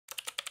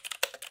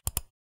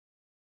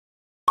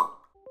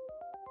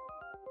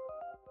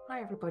Hi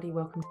everybody,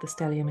 welcome to the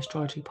Stellium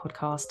Astrology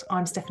podcast.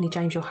 I'm Stephanie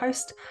James, your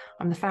host.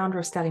 I'm the founder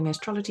of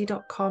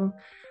stelliumastrology.com.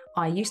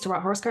 I used to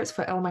write horoscopes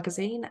for Elle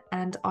magazine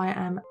and I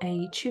am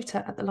a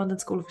tutor at the London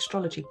School of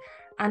Astrology.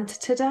 And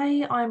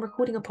today I'm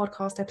recording a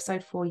podcast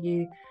episode for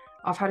you.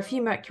 I've had a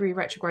few Mercury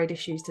retrograde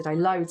issues today,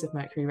 loads of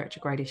Mercury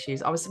retrograde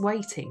issues. I was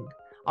waiting.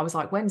 I was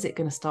like, when's it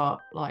going to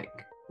start?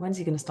 When's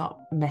he going to start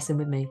messing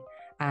with me?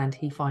 And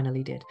he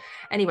finally did.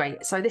 Anyway,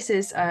 so this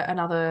is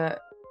another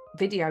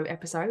video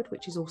episode,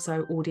 which is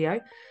also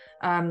audio.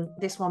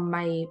 This one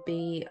may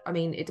be,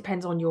 it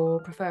depends on your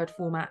preferred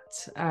format.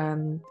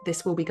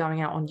 This will be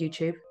going out on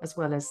YouTube as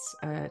well as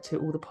to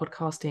all the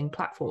podcasting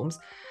platforms.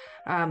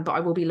 But I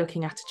will be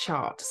looking at a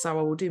chart. So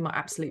I will do my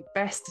absolute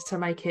best to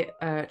make it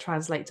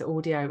translate to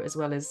audio as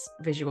well as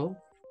visual.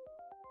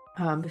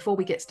 Before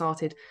we get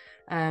started,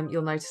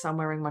 you'll notice I'm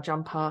wearing my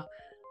jumper.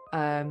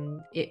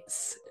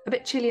 It's a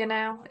bit chillier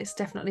now. It's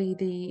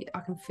definitely I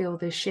can feel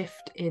the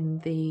shift in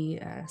the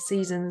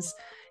seasons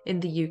in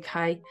the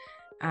UK,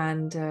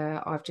 and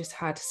I've just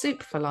had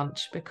soup for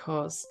lunch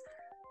because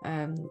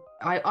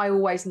I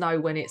always know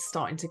when it's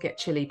starting to get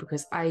chilly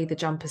because the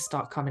jumpers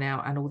start coming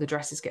out and all the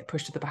dresses get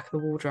pushed to the back of the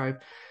wardrobe,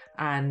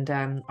 and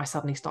I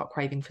suddenly start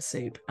craving for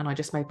soup. And I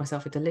just made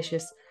myself a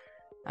delicious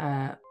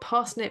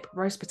parsnip,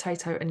 roast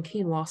potato and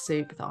quinoa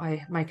soup that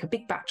I make a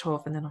big batch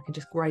of, and then I can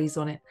just graze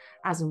on it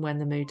as and when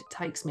the mood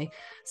takes me.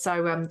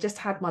 So just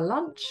had my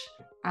lunch,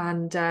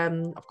 and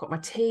I've got my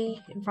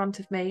tea in front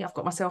of me. I've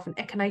got myself an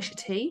echinacea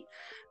tea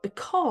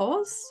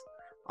because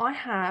I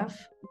have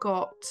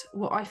got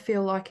what I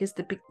feel like is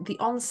the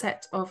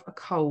onset of a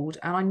cold,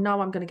 and I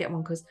know I'm going to get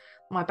one because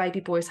my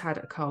baby boy's had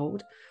a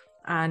cold,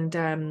 and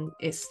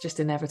it's just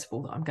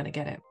inevitable that I'm going to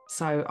get it.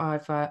 So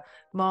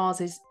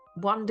Mars is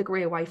 1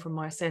 degree away from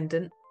my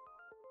ascendant,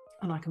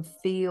 and I can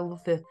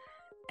feel the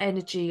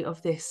energy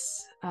of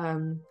this.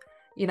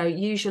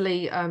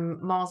 Usually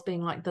Mars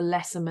being like the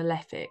lesser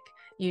malefic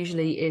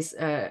usually is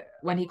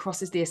when he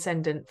crosses the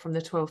ascendant from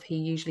the 12th, he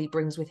usually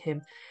brings with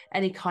him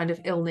any kind of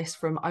illness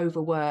from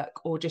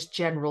overwork or just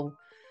general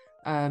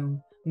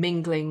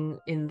mingling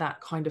in that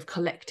kind of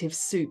collective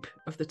soup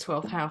of the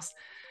 12th house.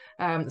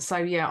 So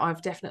yeah,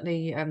 I've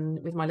definitely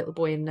with my little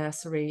boy in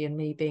nursery and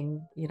me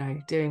being,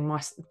 doing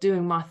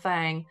my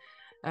thing,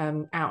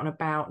 out and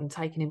about and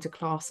taking him to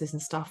classes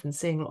and stuff and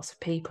seeing lots of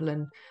people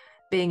and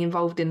being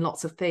involved in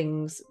lots of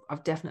things,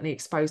 I've definitely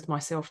exposed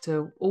myself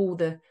to all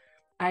the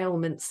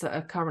ailments that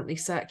are currently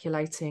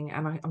circulating,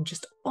 and I'm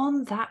just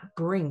on that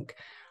brink.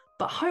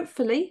 But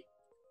hopefully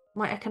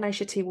my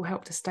echinacea tea will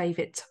help to stave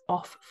it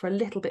off for a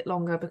little bit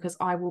longer, because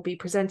I will be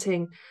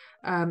presenting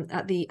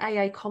at the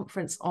AA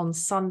conference on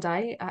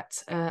Sunday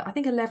at I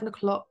think 11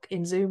 o'clock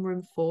in Zoom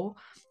room 4.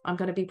 I'm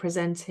going to be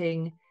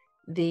presenting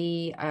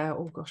the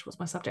what's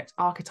my subject?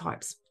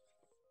 Archetypes.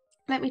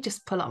 Let me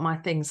just pull up my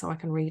thing so I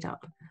can read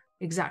up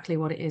exactly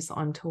what it is that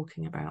I'm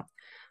talking about.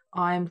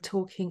 I'm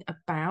talking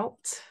about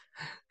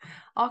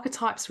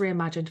Archetypes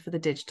Reimagined for the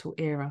Digital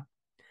Era.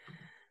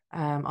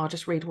 I'll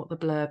just read what the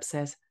blurb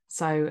says.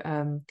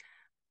 So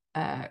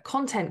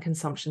content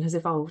consumption has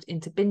evolved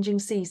into binging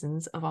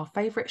seasons of our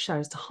favourite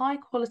shows to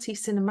high-quality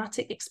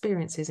cinematic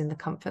experiences in the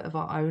comfort of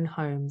our own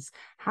homes.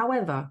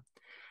 However,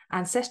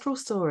 ancestral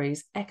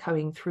stories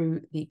echoing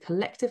through the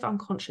collective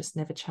unconscious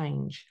never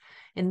change.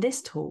 In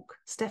this talk,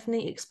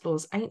 Stephanie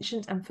explores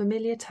ancient and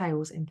familiar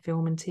tales in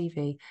film and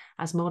TV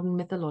as modern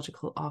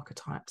mythological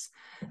archetypes.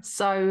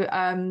 So,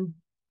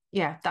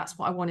 yeah, that's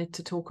what I wanted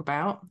to talk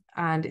about.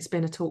 And it's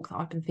been a talk that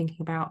I've been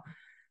thinking about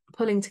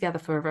pulling together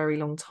for a very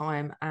long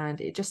time, and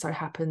it just so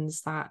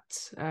happens that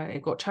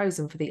it got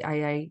chosen for the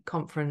AA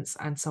conference,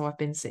 and so I've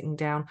been sitting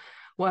down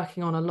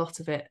working on a lot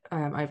of it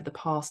over the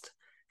past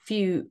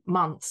few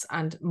months,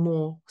 and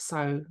more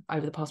so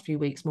over the past few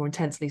weeks, more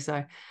intensely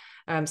so.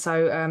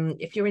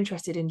 If you're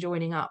interested in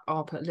joining up,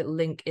 I'll put a little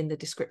link in the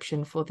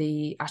description for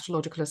the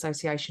Astrological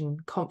Association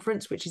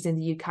conference, which is in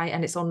the UK,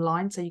 and it's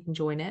online, so you can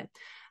join it.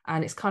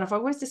 And it's kind of, I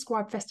always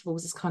describe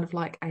festivals as kind of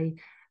like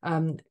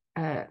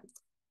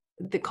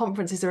the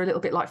conferences are a little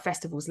bit like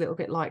festivals, a little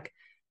bit like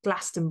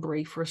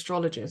Glastonbury for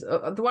astrologers.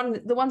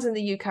 The ones in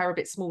the UK are a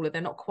bit smaller.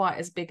 They're not quite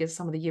as big as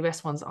some of the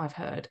US ones I've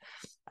heard.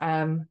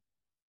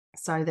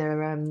 So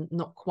they're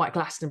not quite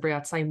Glastonbury.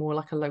 I'd say more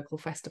like a local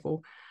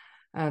festival,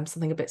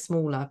 something a bit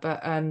smaller.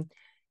 But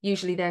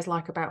usually there's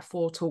like about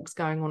 4 talks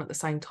going on at the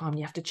same time.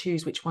 You have to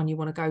choose which one you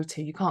want to go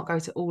to. You can't go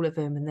to all of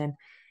them. And then,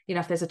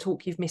 if there's a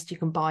talk you've missed, you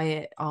can buy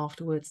it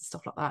afterwards and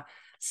stuff like that.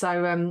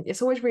 So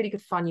it's always really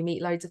good fun. You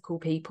meet loads of cool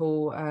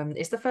people.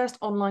 It's the first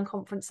online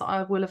conference that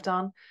I will have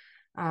done,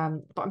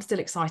 but I'm still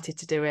excited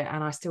to do it,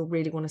 and I still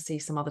really want to see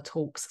some other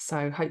talks.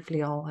 So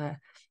hopefully I'll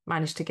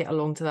manage to get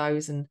along to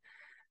those and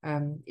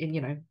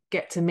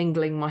get to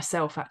mingling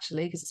myself,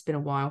 actually, because it's been a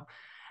while.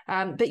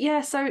 But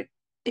yeah, so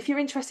if you're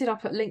interested, I'll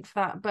put a link for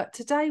that. But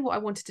today what I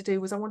wanted to do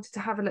was I wanted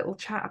to have a little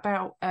chat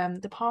about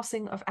the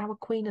passing of our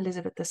Queen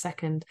Elizabeth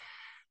II,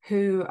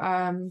 who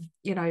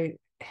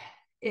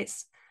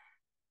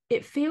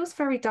it feels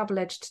very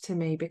double-edged to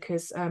me,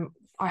 because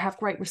I have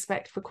great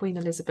respect for Queen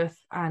Elizabeth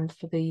and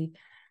for the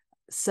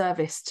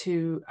service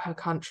to her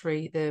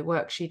country, the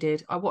work she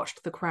did. I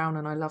watched The Crown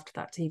and I loved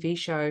that TV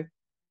show.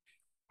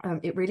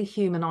 It really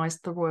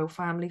humanized the royal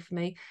family for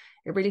me.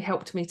 It really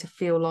helped me to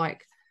feel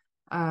like,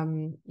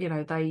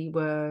 they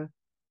were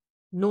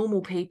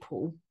normal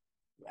people,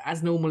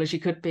 as normal as you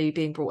could be,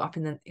 being brought up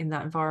in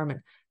that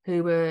environment,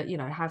 who were,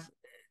 have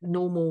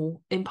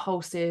normal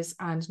impulses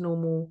and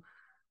normal,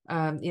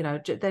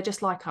 they're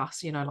just like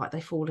us, like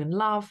they fall in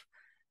love.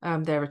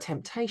 There are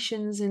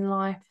temptations in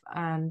life,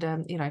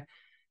 and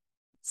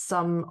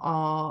some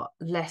are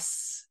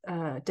less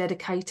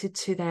dedicated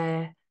to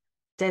their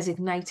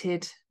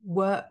designated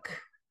work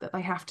that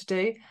they have to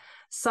do.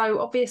 So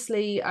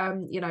obviously,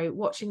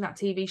 watching that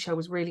TV show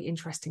was really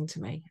interesting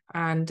to me.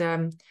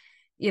 And,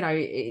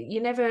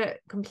 you never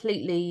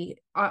completely,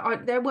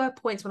 there were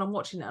points when I'm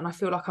watching it and I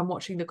feel like I'm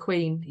watching the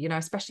Queen,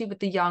 especially with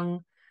the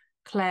young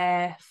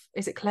Claire,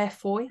 is it Claire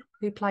Foy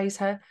who plays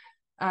her?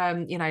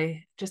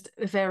 Just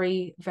a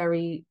very,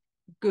 very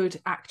good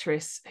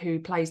actress who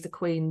plays the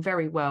Queen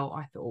very well,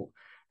 I thought,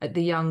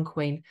 the young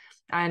Queen.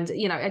 And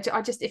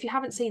I just, if you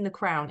haven't seen The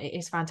Crown, it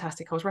is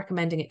fantastic. I was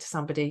recommending it to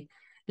somebody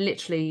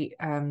literally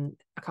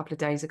a couple of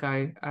days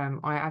ago.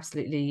 I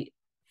absolutely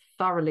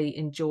thoroughly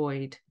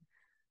enjoyed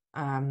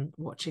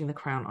watching The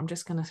Crown. I'm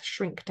just going to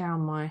shrink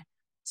down my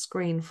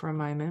screen for a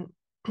moment.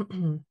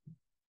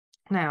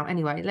 Now,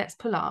 anyway, let's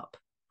pull up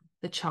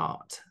the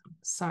chart.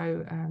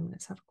 So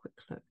let's have a quick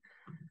look.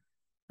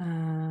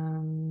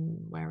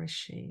 Where is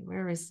she?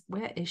 Where is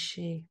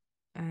she?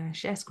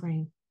 Share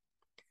screen.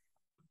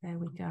 There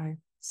we go.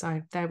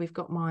 So there we've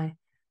got my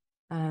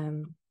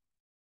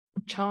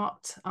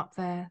chart up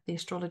there, the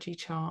astrology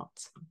chart.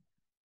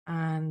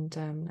 And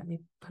let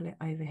me pull it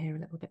over here a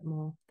little bit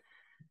more.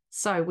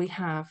 So we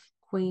have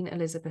Queen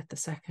Elizabeth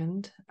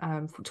II,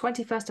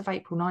 21st of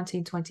April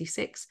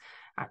 1926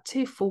 at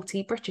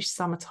 2:40 British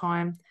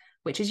summertime,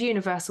 which is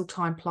Universal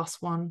Time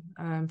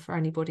 +1 for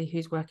anybody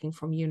who's working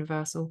from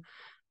Universal,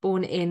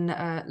 born in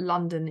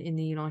London in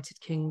the United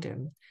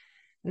Kingdom.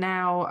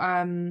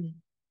 Now,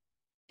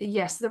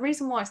 yes, the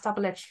reason why it's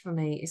double-edged for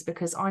me is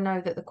because I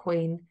know that the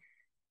Queen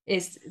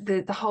is,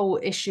 the whole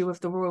issue of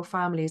the royal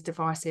family is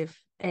divisive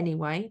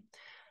anyway.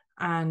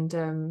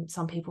 And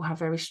some people have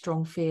very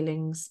strong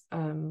feelings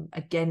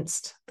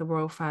against the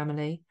royal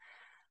family.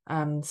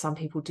 Some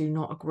people do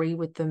not agree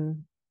with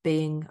them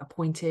being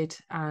appointed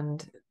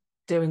and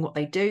doing what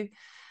they do.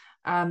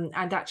 And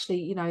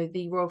actually,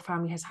 the royal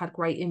family has had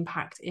great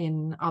impact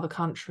in other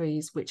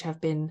countries which have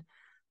been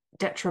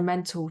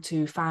detrimental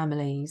to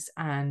families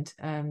and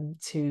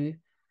to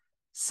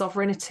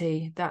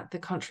sovereignty, that the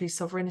country's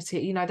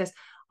sovereignty.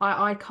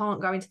 I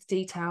can't go into the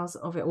details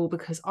of it all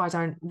because I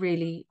don't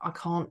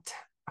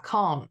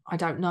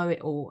know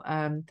it all.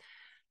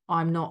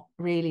 I'm not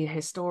really a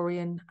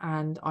historian,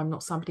 and I'm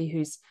not somebody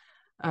who's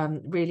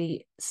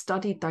really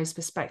studied those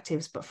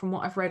perspectives. But from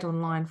what I've read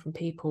online from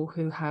people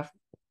who have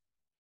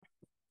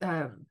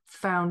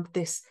found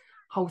this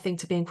whole thing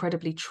to be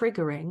incredibly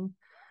triggering,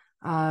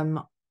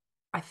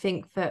 I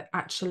think that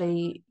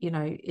actually,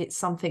 it's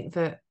something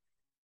that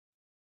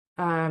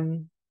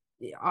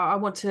I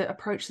want to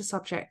approach the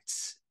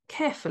subject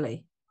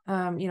carefully.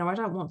 I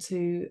don't want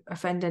to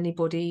offend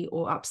anybody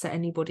or upset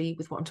anybody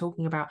with what I'm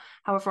talking about.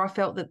 However, I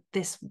felt that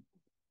this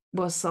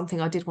was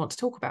something I did want to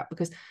talk about,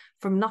 because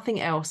from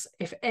nothing else,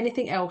 if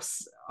anything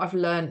else I've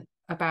learned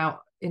about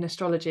in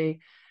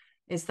astrology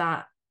is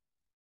that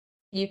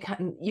you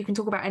can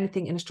talk about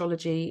anything in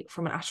astrology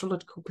from an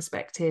astrological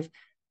perspective.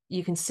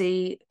 You can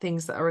see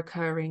things that are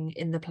occurring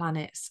in the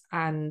planets,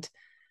 and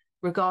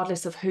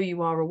regardless of who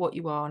you are or what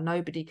you are,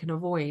 nobody can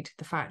avoid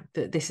the fact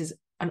that this is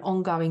an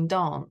ongoing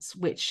dance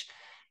which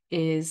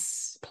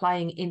is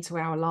playing into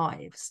our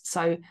lives.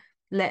 So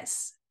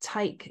let's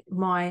take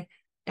my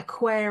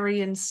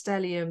Aquarian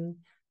stellium,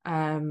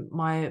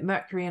 my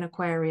Mercury in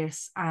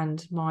Aquarius,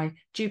 and my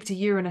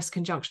Jupiter-Uranus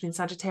conjunction in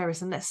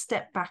Sagittarius, and let's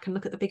step back and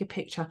look at the bigger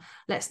picture.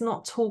 Let's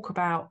not talk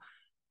about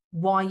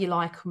why you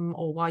like them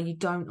or why you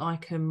don't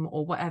like them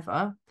or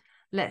whatever.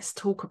 Let's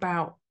talk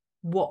about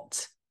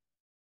what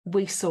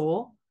we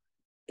saw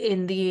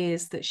in the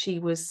years that she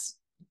was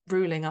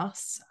ruling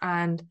us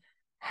and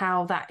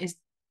how that is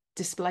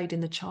displayed in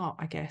the chart.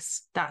 I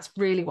guess that's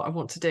really what I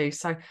want to do.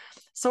 So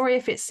sorry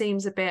if it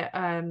seems a bit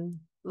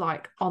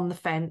like on the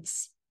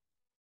fence.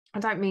 I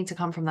don't mean to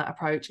come from that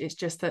approach. It's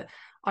just that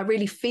I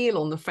really feel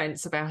on the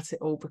fence about it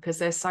all, because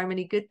there's so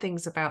many good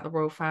things about the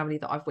royal family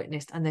that I've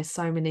witnessed, and there's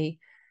so many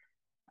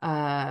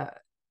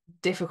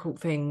difficult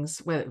things,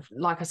 where,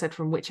 like I said,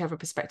 from whichever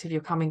perspective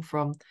you're coming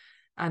from.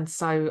 And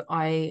so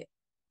I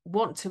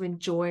want to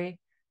enjoy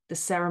the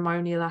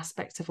ceremonial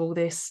aspect of all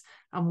this,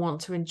 and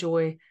want to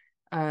enjoy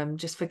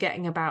just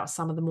forgetting about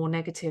some of the more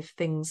negative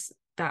things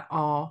that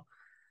are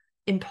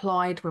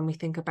implied when we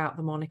think about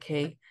the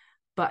monarchy.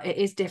 But it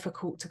is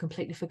difficult to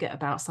completely forget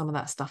about some of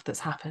that stuff that's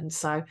happened.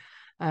 So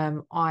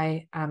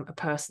I am a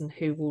person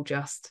who will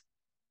just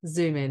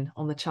zoom in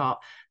on the chart.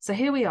 So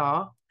here we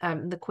are.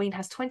 The Queen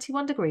has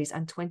 21 degrees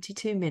and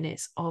 22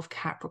 minutes of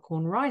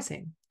Capricorn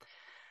rising.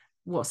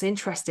 what's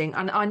interesting,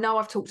 and I know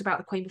I've talked about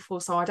the Queen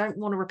before, so I don't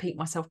want to repeat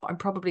myself, but I'm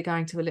probably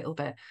going to a little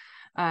bit.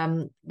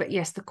 But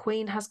yes, the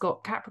Queen has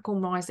got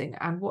Capricorn rising,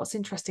 and what's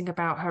interesting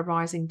about her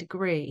rising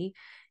degree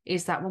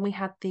is that when we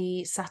had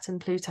the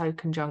Saturn-Pluto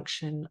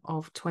conjunction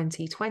of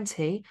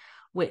 2020,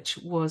 which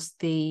was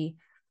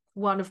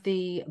one of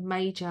the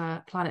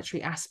major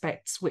planetary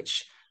aspects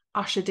which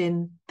ushered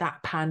in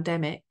that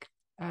pandemic.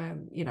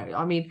 You know,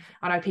 I mean,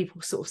 I know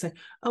people sort of say,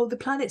 oh, the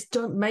planets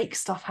don't make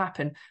stuff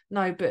happen.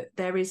 No, but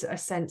there is a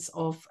sense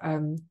of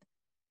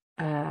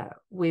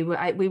we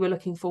were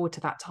looking forward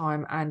to that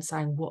time and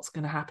saying what's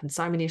going to happen.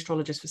 So many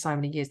astrologers for so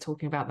many years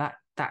talking about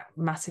that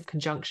massive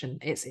conjunction.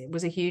 It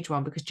was a huge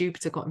one because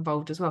Jupiter got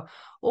involved as well.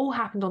 All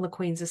happened on the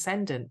Queen's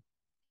ascendant.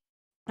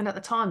 And at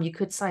the time you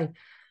could say,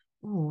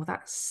 oh,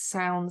 that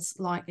sounds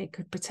like it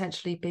could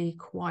potentially be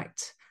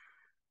quite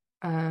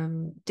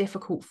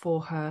difficult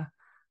for her.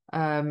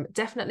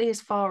 Definitely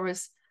as far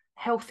as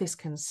health is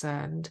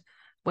concerned,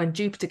 when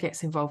Jupiter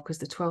gets involved, because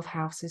the 12th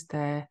house is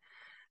there.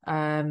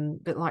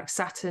 But like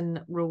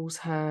Saturn rules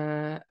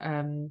her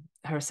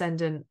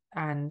ascendant,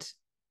 and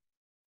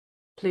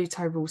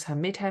Pluto rules her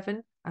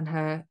midheaven and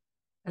her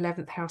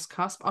 11th house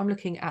cusp. I'm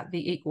looking at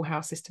the equal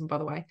house system, by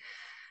the way.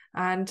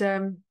 And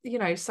you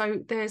know,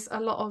 so there's a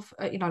lot of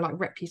you know, like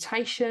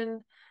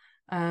reputation.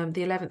 The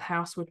 11th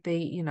house would be,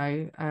 you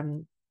know,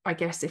 I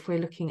guess if we're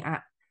looking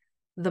at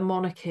the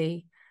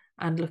monarchy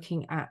and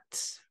looking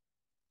at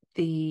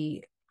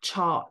the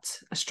chart,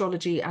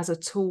 astrology as a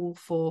tool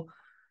for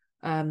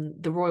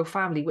the royal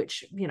family,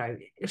 which, you know,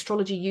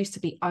 astrology used to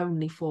be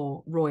only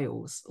for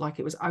royals, like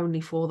it was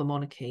only for the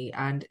monarchy,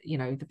 and you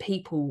know, the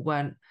people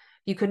weren't,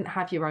 you couldn't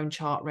have your own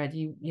chart read,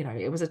 you know,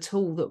 it was a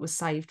tool that was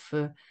saved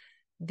for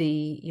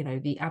the, you know,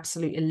 the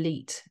absolute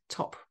elite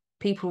top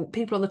people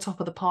on the top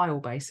of the pile,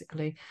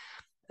 basically.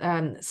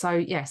 So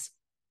yes,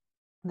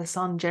 the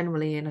sun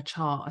generally in a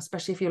chart,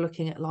 especially if you're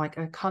looking at like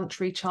a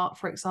country chart,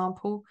 for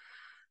example,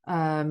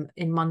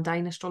 in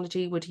mundane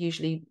astrology, would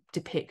usually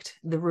depict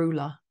the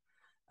ruler,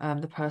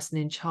 the person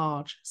in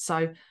charge.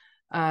 So,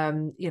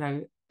 you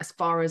know, as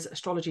far as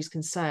astrology is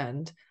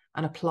concerned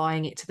and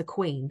applying it to the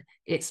Queen,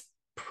 it's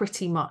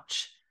pretty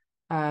much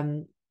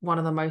one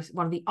of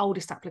the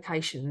oldest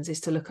applications is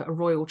to look at a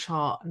royal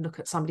chart and look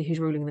at somebody who's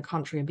ruling the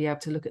country and be able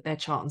to look at their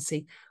chart and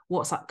see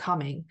what's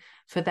upcoming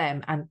for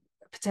them and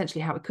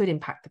potentially how it could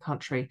impact the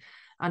country.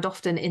 And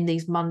often in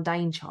these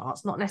mundane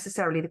charts, not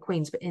necessarily the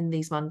Queen's, but in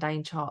these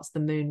mundane charts, the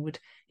moon would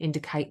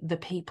indicate the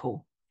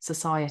people,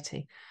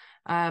 society.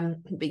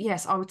 But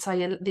yes, I would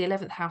say the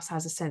 11th house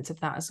has a sense of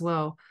that as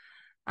well.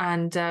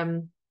 And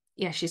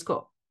yeah, she's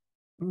got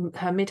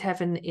her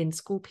midheaven in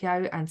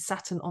Scorpio and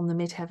Saturn on the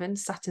midheaven,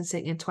 Saturn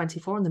sitting in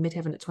 24 and the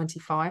midheaven at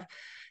 25.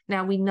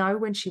 Now we know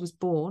when she was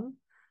born,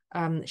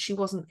 she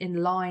wasn't in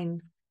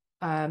line.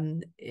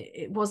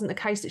 It wasn't the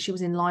case that she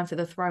was in line for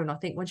the throne. I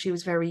think when she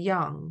was very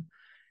young,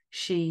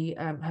 she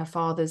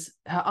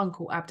her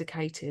uncle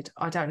abdicated.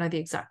 I don't know the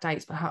exact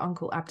dates, but her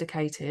uncle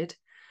abdicated.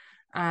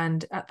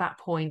 And at that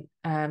point,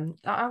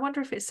 I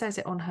wonder if it says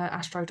it on her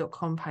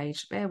astro.com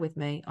page. Bear with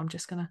me. I'm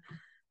just going to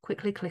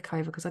quickly click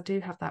over because I do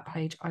have that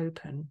page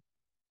open.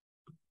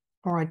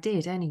 Or I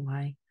did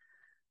anyway.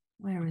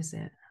 Where is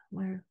it?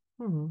 What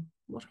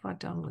have I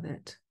done with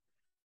it?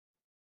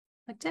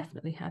 I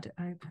definitely had it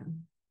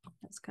open.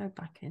 Let's go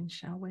back in,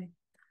 shall we?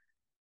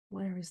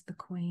 Where is the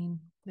Queen?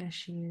 There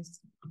she is.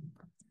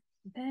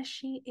 There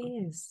she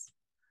is.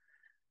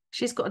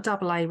 She's got a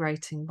AA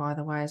rating, by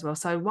the way, as well.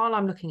 So while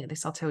I'm looking at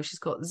this, I'll tell you she's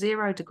got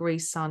 0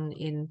 degrees sun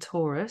in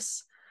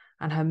Taurus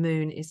and her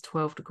moon is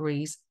 12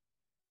 degrees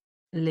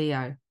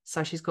Leo.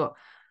 So she's got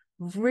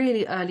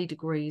really early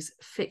degrees,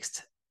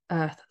 fixed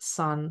Earth,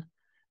 Sun,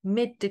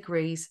 mid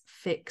degrees,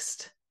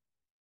 fixed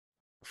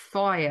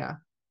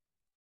fire,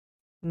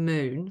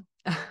 moon.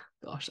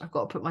 Gosh, I've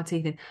got to put my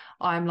teeth in.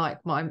 I'm like,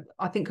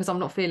 I think because I'm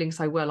not feeling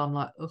so well, I'm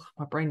like, ugh,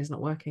 my brain is not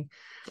working.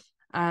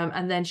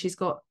 And then she's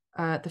got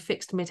the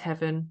fixed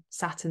midheaven,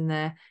 Saturn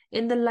there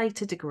in the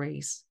later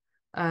degrees,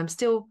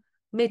 still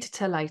mid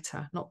to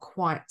later, not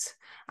quite.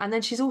 And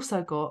then she's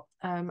also got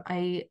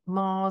a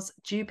Mars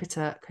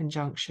Jupiter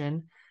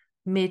conjunction,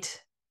 mid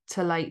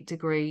to late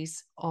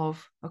degrees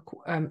of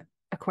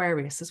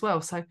Aquarius as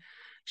well. So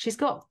she's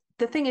got,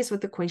 the thing is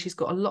with the Queen, she's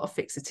got a lot of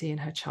fixity in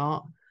her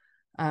chart.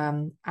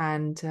 And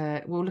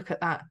we'll look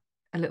at that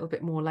a little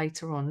bit more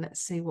later on.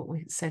 Let's see what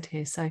we said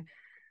here. So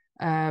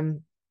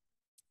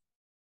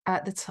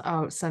at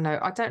the so no,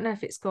 I don't know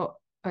if it's got,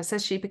 it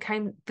says she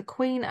became the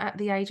Queen at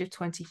the age of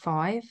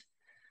 25.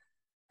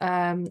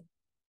 As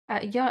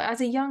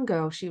a young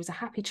girl, she was a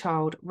happy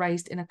child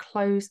raised in a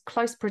close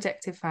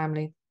protective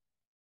family.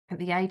 At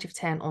the age of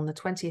 10, on the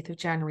 20th of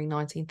January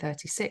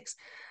 1936,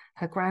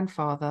 her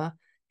grandfather,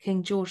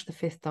 King George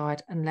V,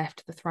 died and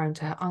left the throne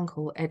to her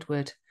uncle,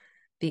 Edward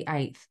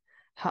VIII.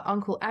 Her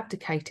uncle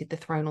abdicated the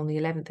throne on the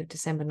 11th of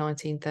December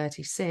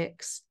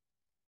 1936.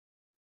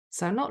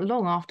 So not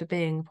long after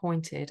being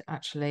appointed,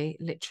 actually,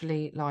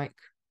 literally like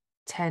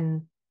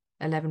 10,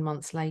 11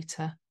 months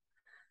later,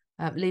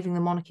 leaving the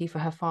monarchy for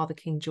her father,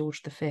 King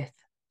George V,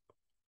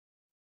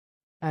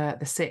 the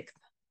 6th.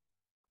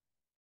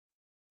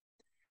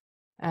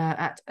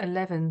 At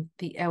 11,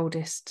 the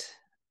eldest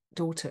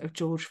daughter of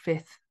George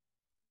VI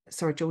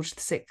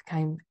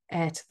came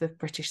heir to the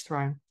British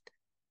throne.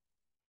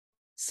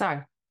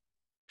 So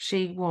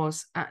she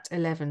was at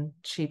 11,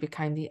 she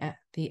became the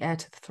heir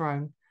to the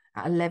throne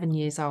at 11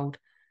 years old.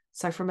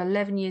 So from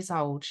 11 years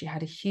old, she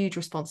had a huge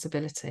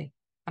responsibility,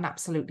 an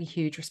absolutely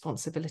huge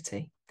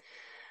responsibility.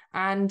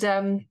 And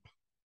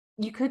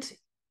you could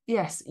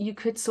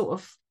sort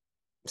of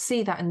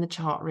see that in the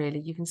chart, really.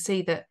 You can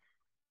see that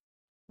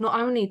not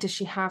only does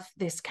she have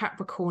this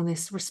Capricorn,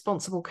 this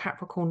responsible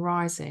Capricorn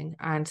rising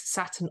and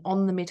Saturn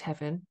on the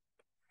midheaven,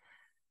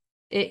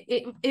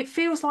 it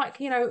feels like,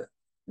 you know,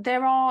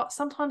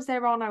 sometimes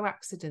there are no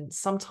accidents.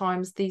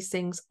 Sometimes these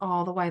things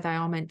are the way they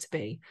are meant to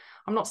be.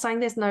 I'm not saying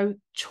there's no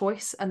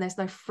choice and there's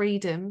no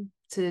freedom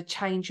to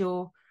change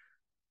your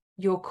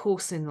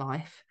course in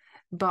life,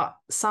 but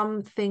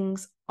some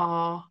things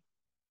are,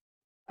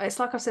 it's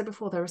like I've said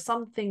before, there are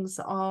some things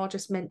that are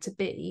just meant to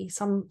be,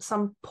 some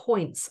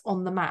points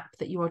on the map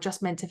that you are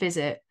just meant to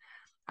visit,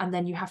 and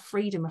then you have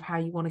freedom of how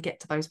you want to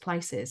get to those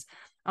places.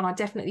 And I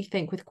definitely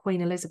think with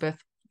Queen Elizabeth,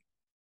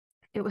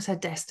 it was her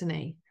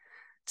destiny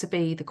to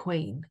be the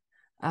Queen,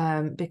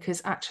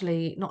 because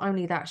actually not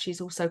only that,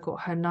 she's also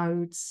got her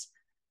nodes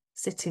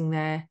sitting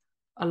there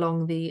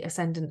along the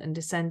ascendant and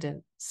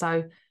descendant.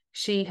 So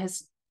she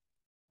has,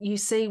 you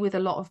see with a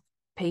lot of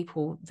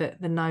people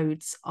that the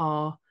nodes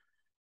are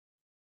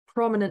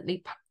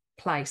prominently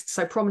placed.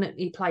 So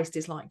prominently placed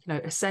is like, you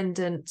know,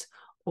 ascendant,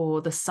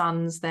 or the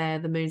sun's there,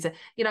 the moon's there.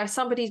 You know, if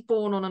somebody's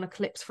born on an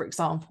eclipse, for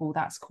example,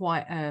 that's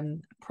quite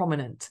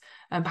prominent.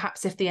 And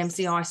perhaps if the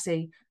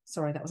MCIC,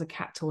 sorry, that was a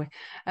cat toy.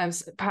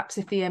 Perhaps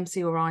if the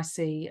MC or IC,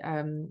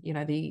 you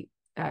know, the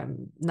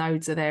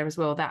nodes are there as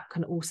well, that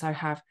can also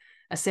have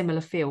a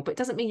similar feel. But it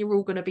doesn't mean you're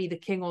all going to be the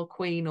king or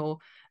queen or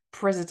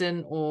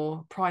president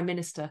or prime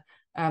minister.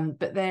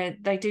 But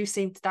they do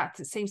seem to, that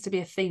seems to be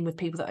a theme with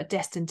people that are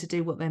destined to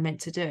do what they're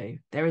meant to do.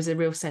 There is a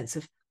real sense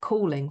of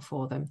calling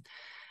for them.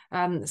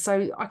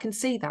 So I can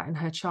see that in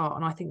her chart,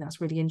 and I think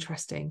that's really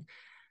interesting.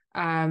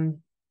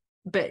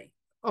 But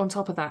on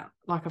top of that,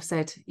 like I've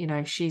said, you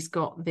know, she's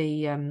got the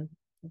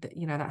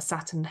you know, that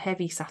Saturn,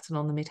 heavy Saturn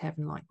on the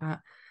midheaven like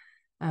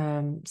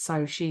that.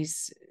 So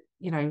she's,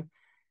 you know,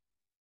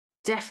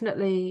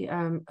 definitely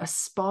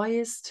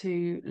aspires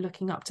to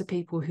looking up to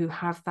people who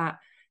have that,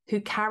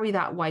 who carry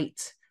that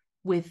weight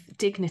with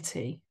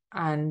dignity.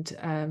 And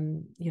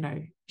you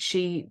know,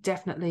 she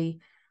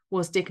definitely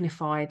was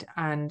dignified,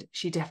 and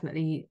she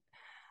definitely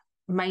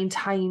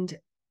maintained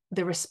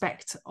the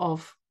respect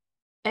of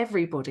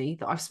everybody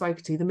that I've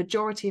spoken to. The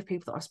majority of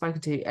people that I've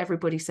spoken to,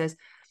 everybody says,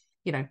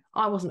 you know,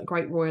 I wasn't a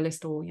great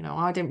royalist, or, you know,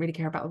 I didn't really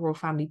care about the royal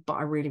family, but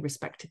I really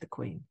respected the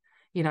Queen,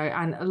 you know.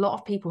 And a lot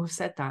of people have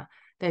said that.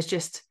 There's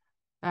just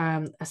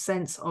a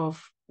sense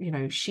of, you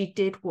know, she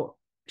did what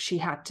she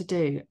had to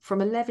do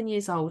from 11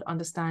 years old,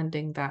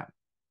 understanding that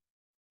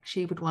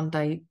she would one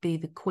day be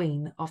the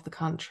queen of the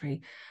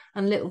country.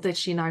 And little did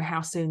she know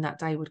how soon that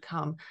day would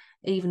come.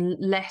 Even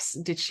less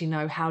did she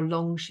know how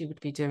long she would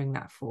be doing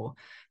that for.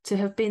 To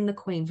have been the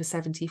queen for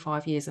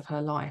 75 years of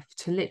her life,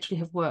 to literally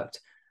have worked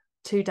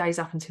 2 days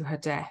up until her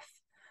death.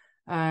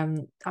 I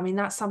mean,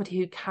 that's somebody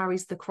who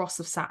carries the cross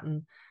of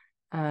Saturn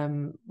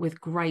with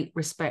great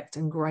respect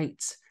and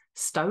great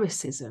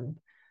stoicism.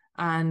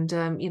 And,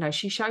 you know,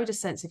 she showed a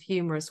sense of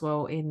humor as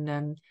well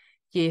in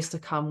years to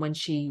come, when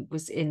she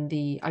was in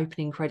the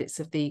opening credits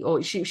of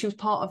she was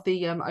part of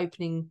the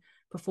opening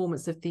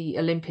performance of the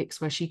Olympics,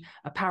 where she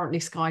apparently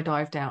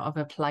skydived out of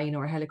a plane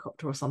or a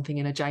helicopter or something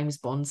in a James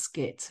Bond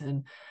skit.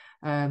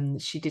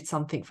 And she did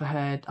something for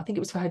her, I think it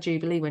was for her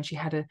Jubilee, when she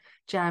had a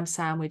jam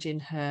sandwich in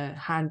her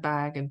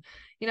handbag. And,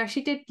 you know,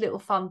 she did little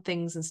fun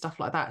things and stuff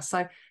like that.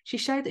 So she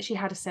showed that she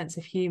had a sense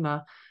of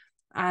humor.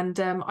 And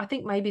I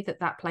think maybe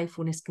that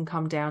playfulness can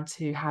come down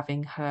to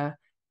having her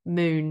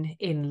moon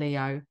in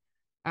Leo.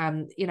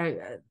 You know,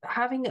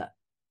 having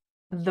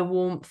the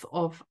warmth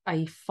of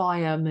a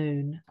fire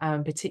moon,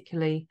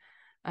 particularly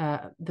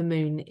the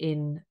moon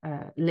in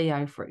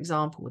Leo, for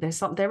example.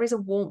 There is a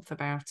warmth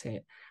about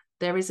it.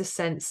 There is a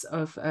sense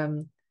of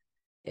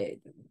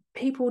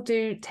people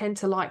do tend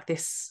to like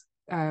this.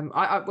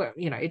 Well,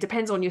 you know, it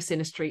depends on your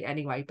synastry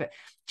anyway, but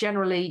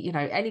generally, you know,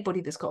 anybody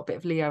that's got a bit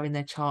of Leo in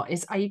their chart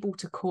is able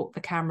to court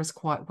the cameras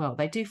quite well.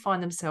 They do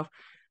find themselves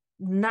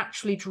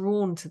naturally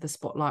drawn to the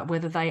spotlight,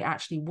 whether they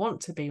actually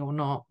want to be or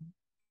not.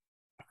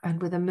 And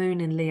with a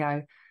moon in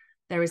Leo,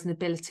 there is an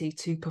ability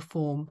to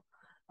perform,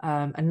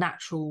 a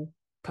natural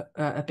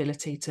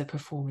ability to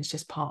perform. It's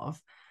just part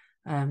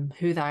of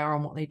who they are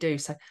and what they do.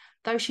 So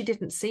though she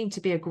didn't seem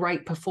to be a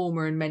great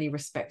performer in many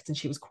respects, and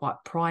she was quite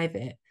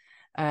private,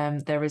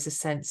 there is a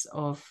sense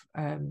of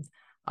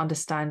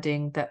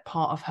understanding that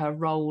part of her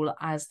role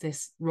as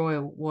this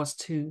royal was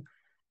to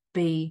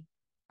be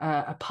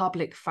a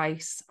public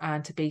face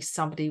and to be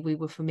somebody we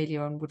were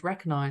familiar and would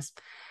recognise.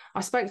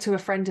 I spoke to a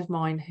friend of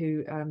mine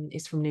who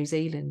is from New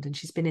Zealand, and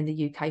she's been in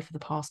the UK for the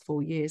past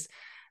 4 years.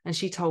 And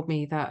she told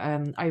me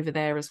that over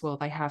there as well,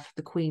 they have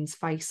the Queen's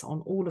face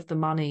on all of the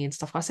money and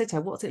stuff. I said to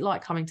her, what's it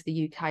like coming to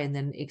the UK and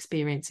then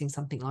experiencing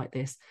something like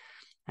this?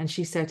 And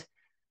she said,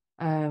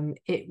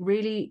 it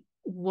really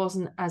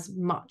wasn't as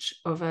much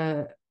of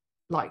a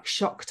like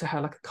shock to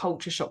her, like a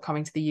culture shock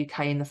coming to the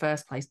UK in the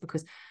first place,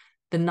 because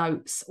the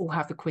notes all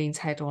have the Queen's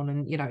head on,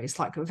 and it's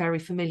like a very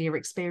familiar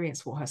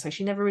experience for her. So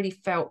she never really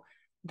felt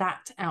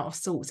that out of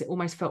sorts. It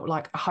almost felt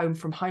like a home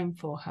from home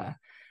for her.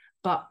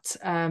 But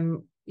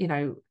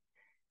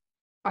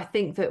I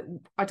think that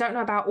I don't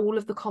know about all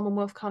of the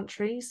Commonwealth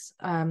countries.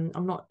 I'm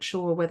not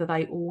sure whether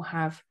they all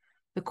have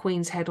the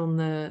Queen's head on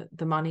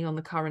the money, on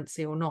the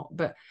currency or not,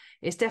 but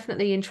it's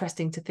definitely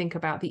interesting to think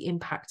about the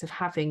impact of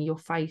having your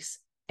face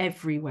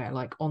everywhere,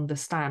 like on the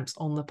stamps,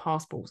 on the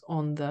passports,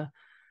 on the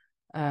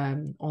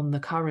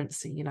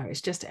currency.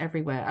 It's just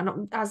everywhere.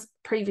 And as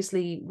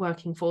previously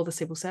working for the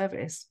civil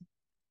service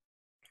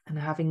and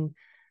having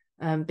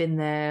been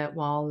there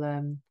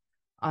while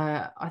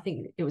I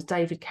think it was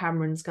David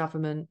Cameron's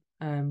government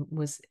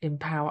was in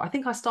power. I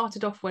think I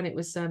started off when it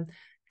was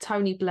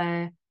Tony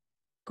Blair,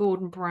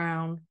 Gordon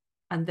Brown,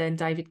 and then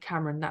David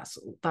Cameron. Those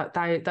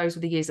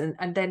were the years.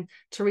 And then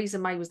Theresa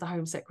May was the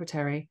Home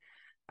Secretary.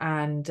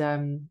 And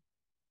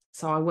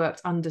so I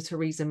worked under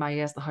Theresa May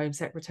as the Home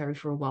Secretary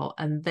for a while.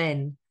 And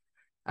then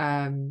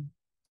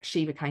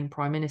she became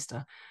Prime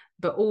Minister.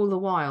 But all the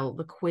while,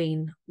 the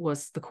Queen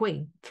was the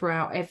Queen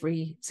throughout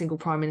every single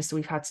Prime Minister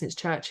we've had since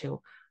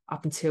Churchill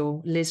up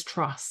until Liz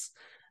Truss.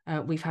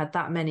 We've had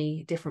that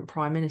many different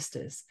Prime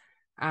Ministers.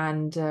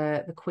 And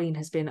the Queen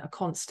has been a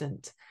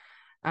constant.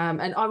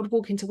 And I would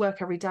walk into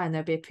work every day and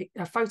there'd be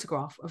a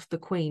photograph of the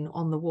Queen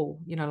on the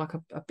wall, like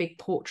a big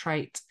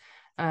portrait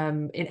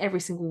in every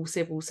single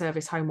civil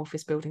service home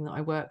office building that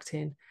I worked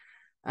in.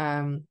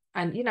 And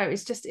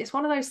it's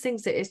one of those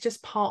things that is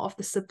just part of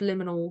the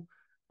subliminal,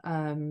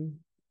 I'm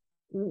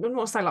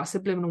not saying like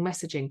subliminal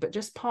messaging, but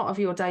just part of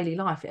your daily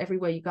life.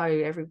 Everywhere you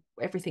go,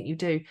 everything you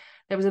do,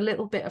 there was a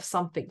little bit of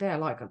something there.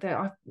 Like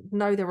I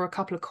know there were a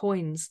couple of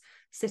coins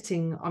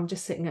sitting. I'm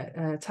just sitting at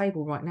a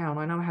table right now, and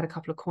I know I had a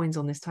couple of coins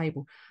on this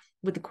table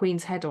with the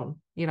Queen's head on.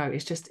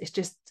 It's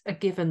just a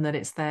given that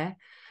it's there.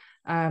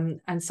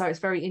 And so it's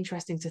very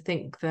interesting to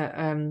think that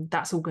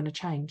that's all going to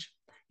change.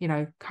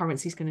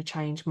 Currency's going to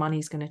change,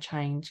 money's going to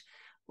change,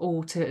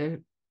 all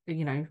to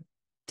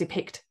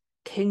depict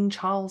King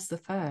Charles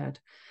III.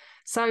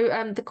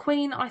 So the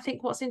Queen, I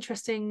think what's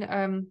interesting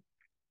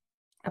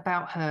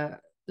about her,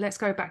 let's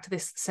go back to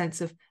this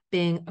sense of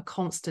being a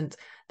constant.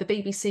 The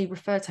BBC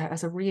referred to her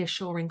as a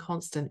reassuring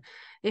constant.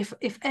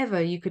 If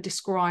ever you could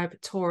describe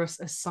Taurus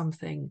as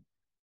something,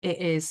 it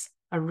is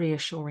a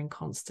reassuring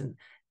constant.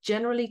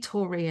 Generally,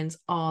 Taurians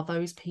are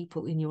those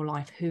people in your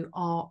life who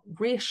are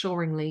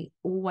reassuringly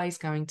always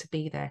going to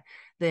be there.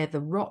 They're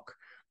the rock.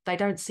 They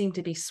don't seem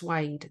to be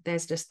swayed.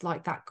 There's just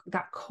like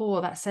that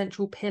core, that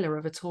central pillar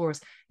of a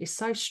Taurus is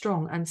so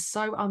strong and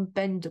so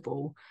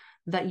unbendable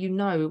that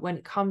when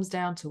it comes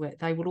down to it,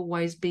 they will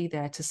always be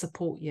there to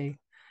support you.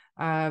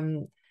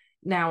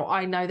 Now,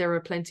 I know there are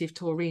plenty of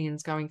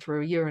Taurians going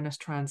through a Uranus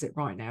transit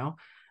right now.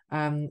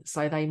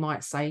 So they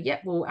might say, yeah,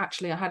 well,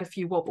 actually, I had a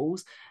few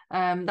wobbles.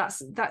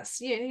 That's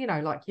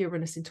like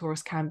Uranus in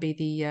Taurus can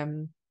be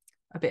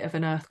a bit of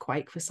an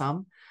earthquake for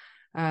some,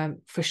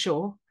 for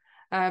sure.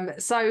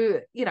 So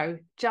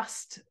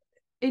just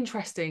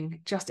interesting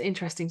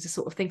to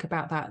sort of think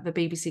about that, the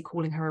BBC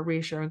calling her a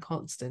reassuring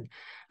constant.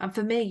 And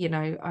for me,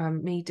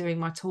 me doing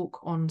my talk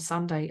on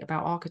Sunday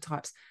about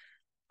archetypes,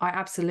 I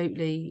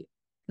absolutely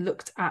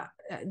looked at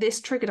this,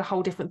 triggered a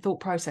whole different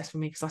thought process for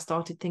me, because I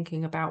started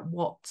thinking about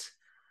what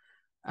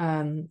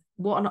an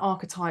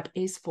archetype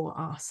is for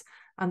us.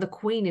 And the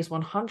Queen is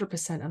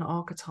 100% an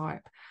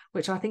archetype,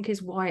 which I think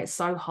is why it's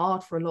so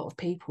hard for a lot of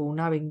people,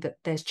 knowing that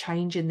there's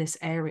change in this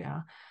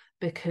area,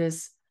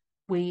 because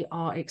we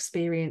are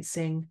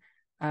experiencing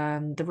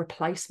the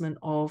replacement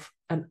of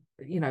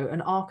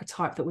an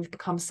archetype that we've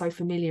become so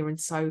familiar and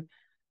so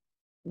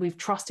we've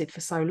trusted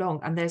for so long.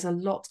 And there's a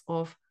lot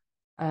of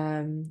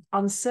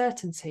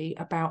uncertainty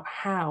about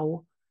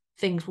how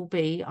things will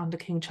be under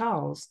King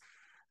Charles.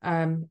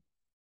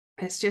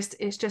 It's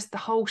just the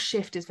whole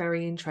shift is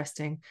very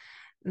interesting.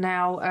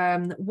 Now,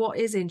 what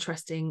is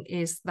interesting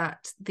is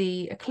that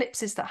the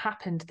eclipses that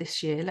happened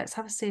this year, let's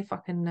see if I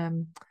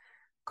can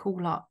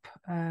call up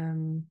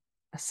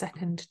a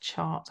second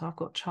chart. I've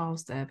got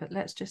Charles there, but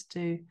let's just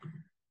do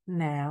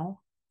now,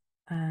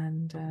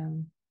 and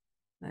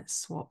let's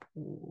swap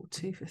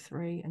 2 for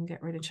 3 and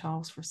get rid of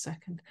Charles for a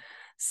second.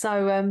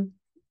 So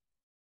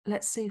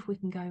let's see if we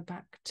can go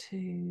back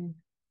to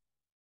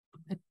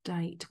a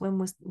date. When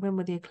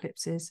were the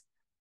eclipses?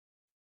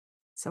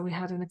 So we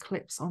had an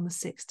eclipse on the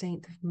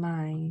 16th of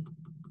May.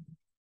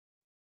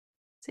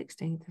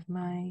 16th of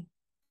May.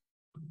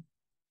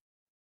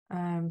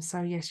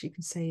 So yes, you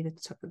can see that.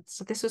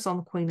 So this was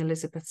on Queen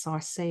Elizabeth. So I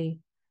see.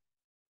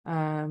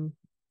 So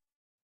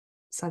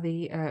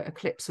the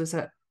eclipse was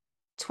at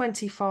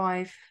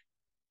 25.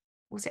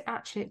 Was it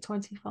actually at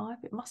 25?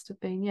 It must have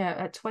been. Yeah,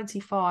 at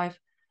 25.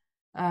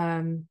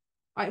 In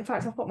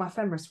fact, I've got my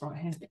ephemeris right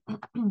here.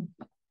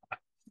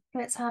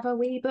 Let's have a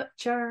wee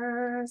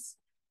butchers.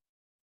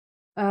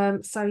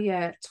 So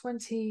yeah,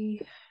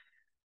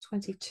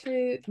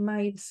 2022,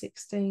 May the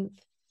 16th,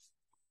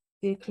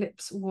 the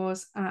eclipse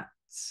was at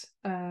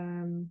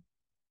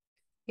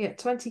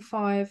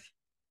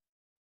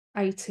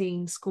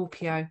 25:18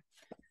 Scorpio.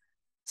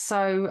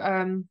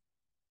 So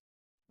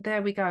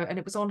there we go. And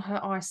it was on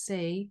her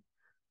IC,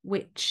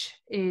 which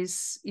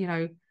is,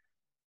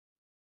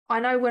 I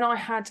know when I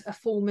had a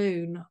full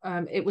moon,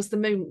 it was the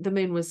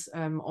moon was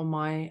on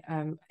my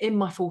in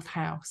my fourth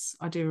house.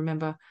 I do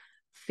remember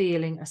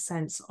feeling a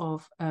sense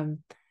of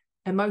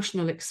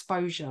emotional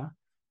exposure,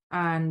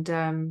 and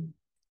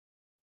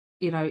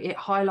it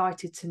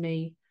highlighted to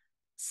me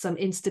some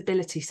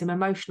instability, some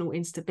emotional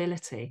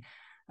instability,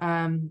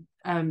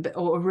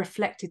 or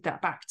reflected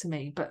that back to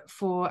me. But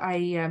for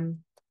for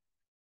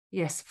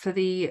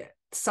the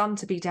sun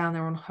to be down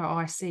there on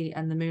her IC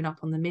and the moon up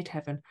on the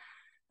midheaven,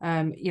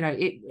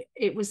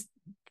 it was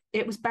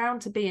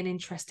bound to be an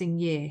interesting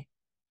year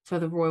for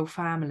the royal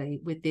family,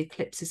 with the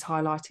eclipses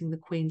highlighting the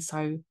Queen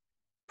so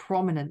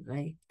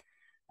prominently.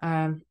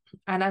 And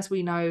as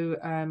we know,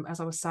 as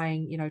I was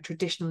saying,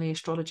 traditionally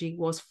astrology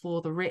was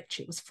for the rich,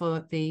 it was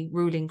for the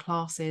ruling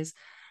classes.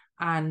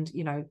 And,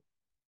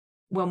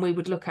 when we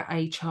would look at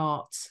a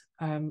chart,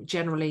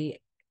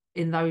 generally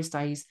in those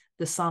days,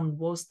 the sun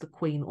was the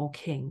queen or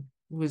king.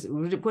 It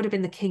would have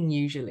been the king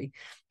usually,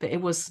 but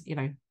it was,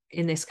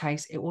 in this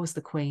case, it was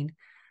the queen.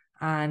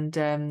 And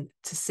to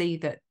see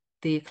that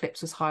the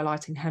eclipse was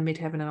highlighting her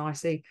midheaven and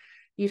IC,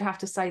 you'd have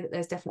to say that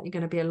there's definitely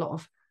going to be a lot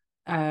of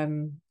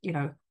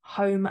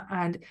home,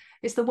 and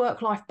it's the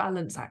work-life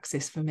balance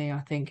axis for me.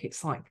 I think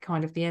it's like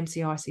kind of the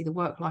MCIC, the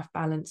work-life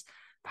balance,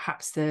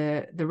 perhaps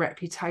the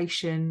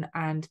reputation,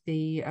 and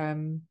the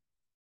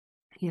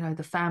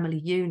the family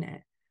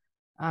unit,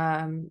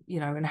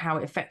 and how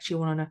it affects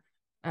you on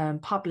a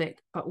public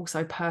but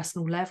also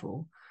personal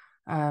level,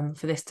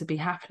 for this to be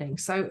happening.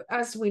 So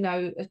as we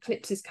know,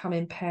 eclipses come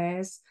in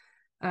pairs.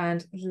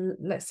 And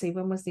let's see,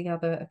 when was the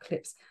other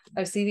eclipse?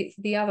 Oh, see,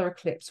 the other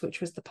eclipse,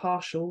 which was the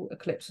partial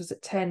eclipse, was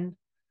at 10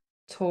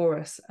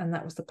 Taurus, and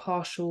that was the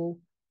partial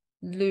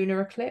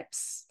lunar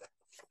eclipse.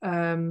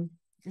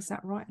 Is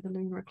that right? The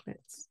lunar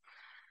eclipse.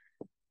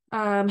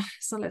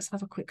 So let's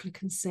have a quick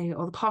look and see,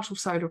 or the partial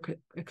solar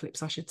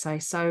eclipse, I should say.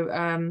 So,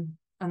 and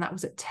that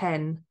was at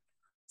 10.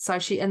 So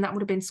and that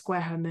would have been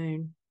square her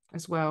moon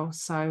as well.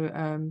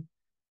 So,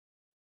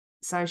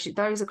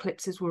 those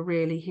eclipses were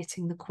really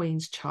hitting the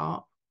Queen's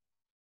chart,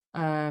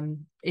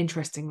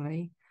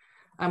 interestingly.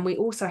 And we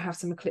also have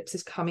some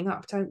eclipses coming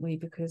up, don't we?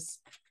 Because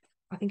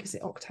I think, is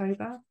it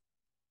October?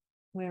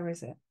 Where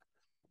is it?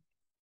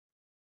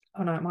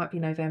 Oh no, it might be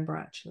November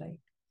actually.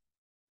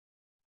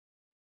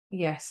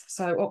 Yes,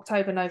 so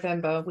October,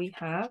 November, we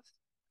have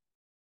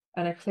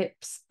an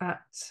eclipse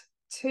at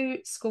 2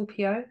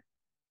 Scorpio,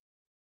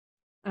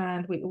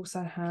 and we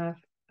also have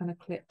an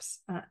eclipse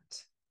at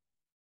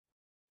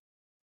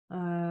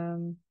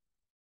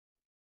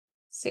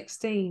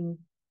 16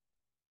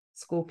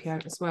 Scorpio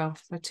as well.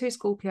 So 2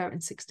 Scorpio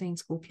and 16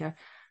 Scorpio.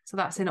 So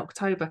that's in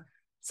October.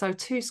 So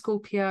 2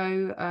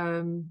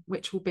 Scorpio,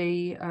 which will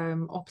be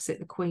opposite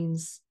the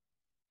Queen's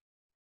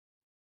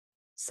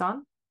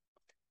sun,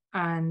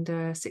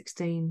 and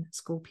 16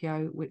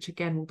 Scorpio, which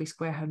again will be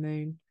square her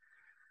moon,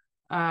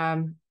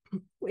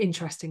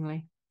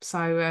 interestingly.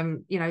 So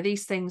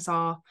these things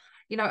are,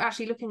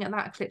 actually looking at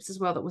that eclipse as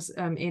well, that was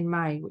in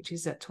May, which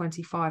is at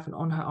 25 and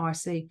on her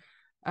IC,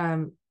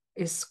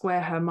 is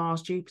square her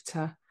Mars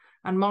Jupiter,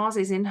 and Mars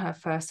is in her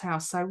first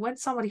house. So when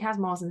somebody has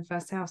Mars in the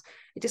first house,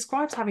 it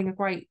describes having a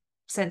great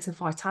sense of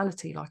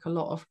vitality, like a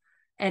lot of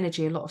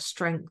energy, a lot of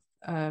strength,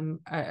 a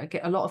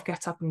lot of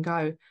get up and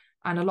go,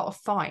 and a lot of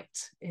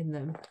fight in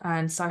them.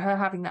 And so her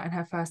having that in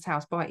her first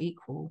house by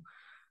equal,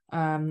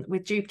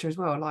 with Jupiter as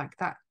well, like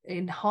that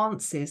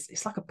enhances,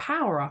 it's like a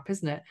power up,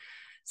 isn't it?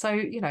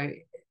 So,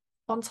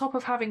 on top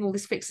of having all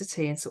this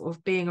fixity and sort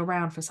of being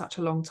around for such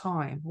a long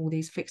time, all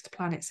these fixed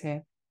planets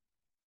here,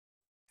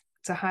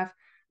 to have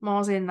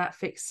Mars in that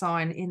fixed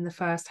sign in the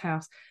first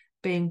house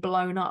being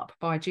blown up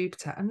by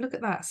Jupiter. And look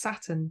at that,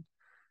 Saturn.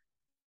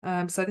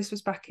 So this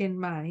was back in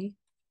May.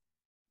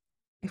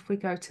 If we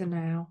go to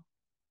now,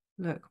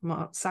 look,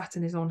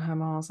 Saturn is on her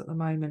Mars at the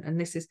moment, and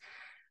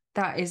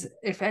that is,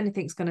 if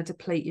anything's going to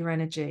deplete your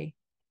energy,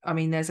 I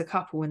mean, there's a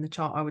couple in the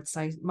chart, I would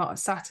say.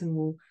 Saturn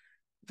will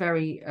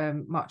very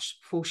much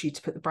force you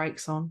to put the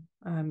brakes on,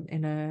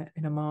 in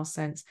a Mars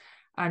sense,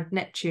 and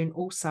Neptune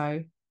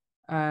also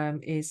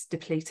is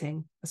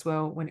depleting as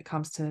well when it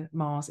comes to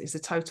Mars. It's a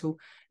total,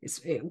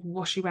 it will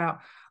wash you out.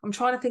 I'm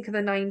trying to think of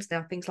the names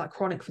now, things like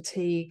chronic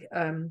fatigue,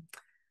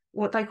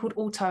 what they called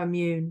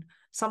autoimmune.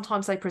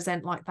 Sometimes they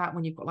present like that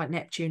when you've got like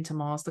Neptune to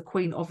Mars. The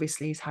Queen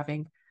obviously is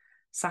having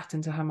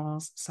Saturn to her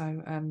Mars.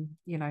 So,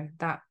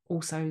 that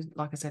also,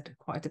 like I said,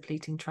 quite a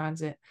depleting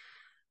transit,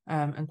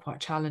 and quite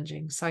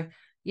challenging. So,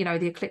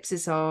 the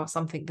eclipses are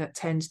something that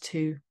tends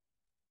to,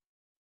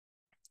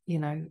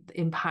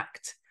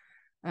 impact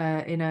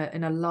in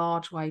a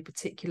large way,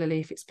 particularly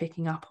if it's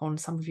picking up on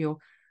some of your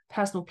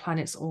personal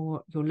planets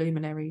or your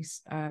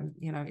luminaries,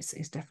 you know,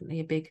 it's definitely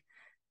a big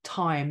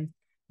time,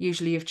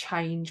 usually of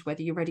change,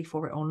 whether you're ready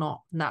for it or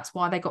not. And that's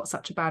why they got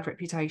such a bad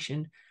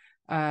reputation.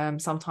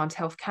 Sometimes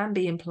health can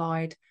be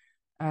implied.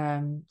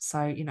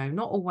 So, you know,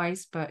 not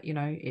always, but, you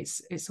know,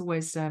 it's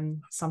always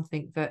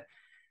something that,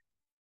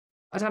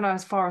 I don't know,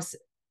 as far as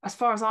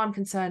I'm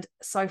concerned,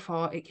 so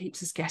far it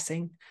keeps us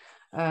guessing,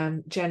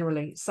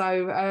 generally.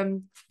 So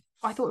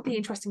I thought it'd be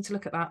interesting to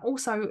look at that.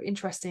 Also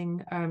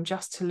interesting,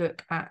 just to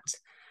look at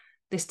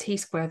this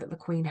T-square that the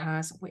Queen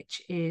has,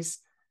 which is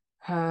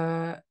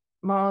her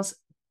Mars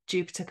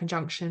Jupiter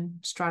conjunction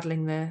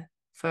straddling the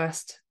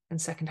first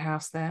and second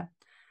house there,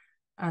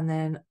 and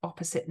then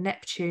opposite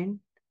Neptune,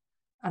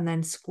 and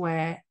then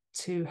square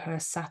to her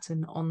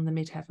Saturn on the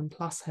midheaven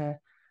plus her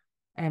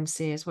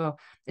MC as well.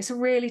 It's a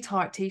really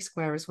tight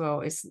T-square as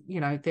well. It's,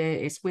 you know,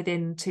 it's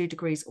within 2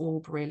 degrees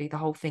orb, really, the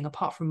whole thing,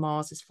 apart from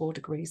Mars is 4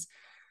 degrees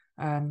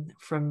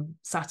from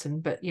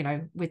Saturn. But, you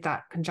know, with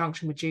that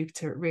conjunction with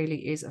Jupiter, it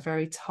really is a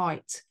very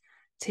tight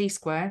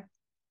T-square.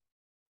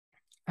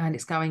 And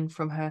it's going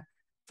from her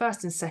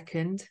first and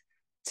second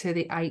to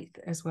the 8th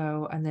as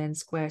well, and then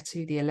square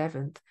to the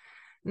 11th.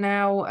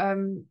 Now,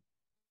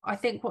 I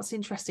think what's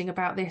interesting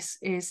about this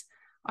is,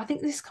 I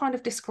think this kind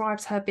of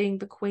describes her being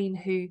the Queen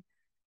who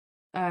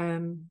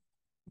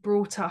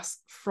brought us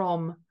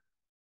from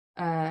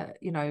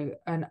you know,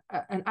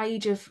 an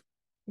age of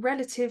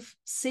relative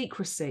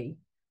secrecy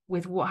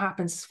with what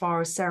happens as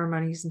far as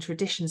ceremonies and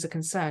traditions are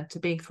concerned, to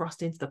being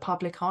thrust into the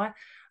public eye.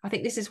 I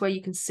think this is where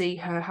you can see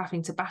her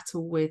having to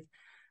battle with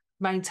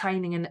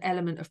maintaining an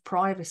element of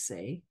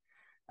privacy,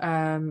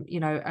 you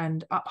know,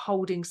 and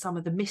upholding some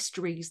of the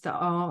mysteries that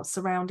are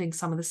surrounding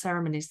some of the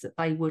ceremonies that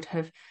they would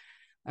have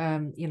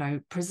you know,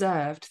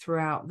 preserved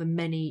throughout the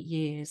many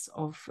years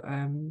of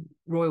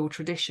royal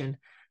tradition.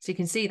 So you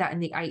can see that in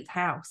the 8th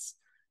house,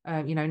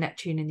 you know,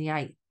 Neptune in the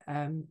 8th.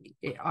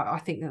 I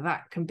think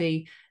that can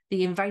be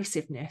the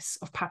invasiveness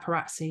of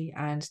paparazzi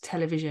and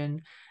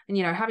television, and,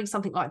 you know, having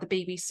something like the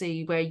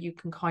BBC where you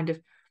can kind of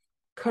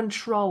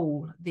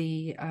control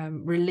the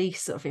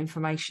release of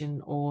information,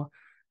 or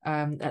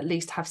at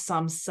least have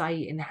some say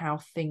in how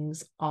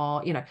things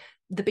are. You know,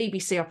 the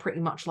BBC are pretty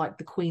much like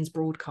the Queen's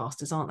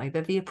broadcasters, aren't they?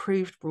 They're the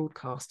approved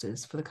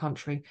broadcasters for the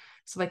country.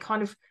 So they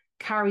kind of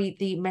carry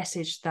the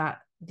message that,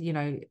 you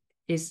know,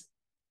 is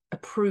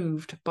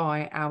approved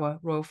by our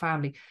royal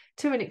family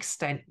to an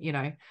extent, you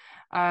know.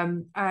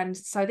 And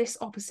so this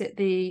opposite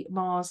the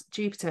Mars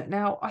Jupiter.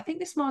 Now, I think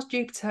this Mars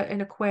Jupiter in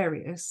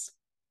Aquarius,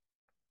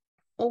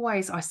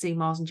 always I see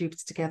Mars and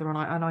Jupiter together,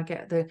 and I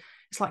get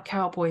it's like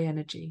cowboy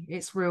energy.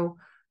 It's real,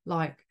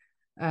 like,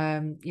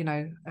 you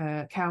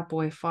know,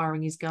 cowboy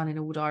firing his gun in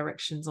all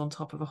directions on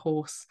top of a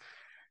horse.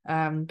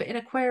 But in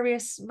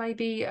Aquarius,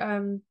 maybe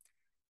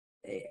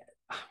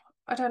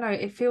I don't know,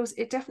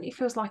 it definitely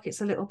feels like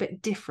it's a little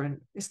bit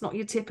different. It's not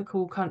your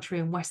typical country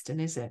and western,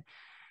 is it?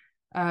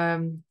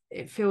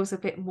 It feels a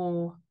bit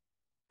more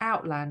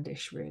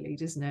outlandish, really,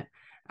 doesn't it?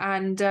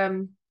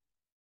 And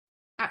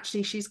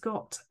actually, she's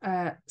got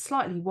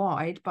slightly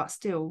wide, but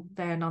still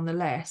there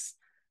nonetheless,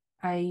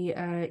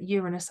 a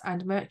Uranus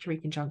and Mercury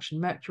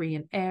conjunction, Mercury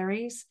in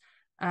Aries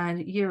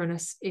and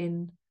Uranus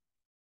in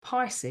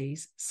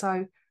Pisces.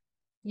 So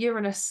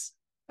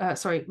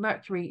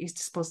Mercury is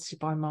disposited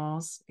by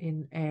Mars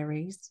in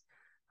Aries,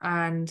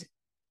 and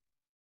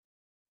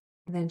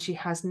then she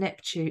has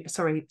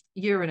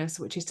Uranus,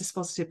 which is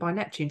disposited by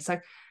Neptune. So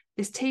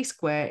this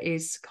T-square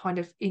is kind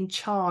of in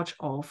charge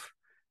of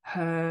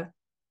her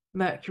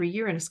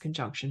Mercury-Uranus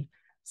conjunction.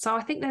 So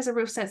I think there's a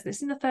real sense that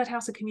it's in the 3rd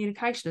house of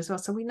communication as well.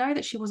 So we know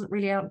that she wasn't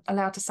really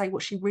allowed to say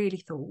what she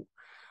really thought.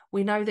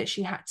 We know that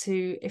she had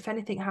to, if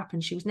anything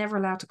happened, she was never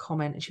allowed to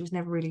comment, and she was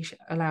never really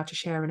allowed to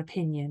share an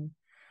opinion.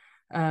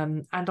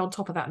 And on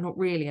top of that, not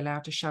really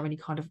allowed to show any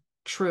kind of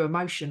true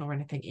emotion or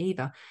anything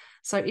either.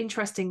 So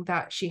interesting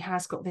that she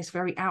has got this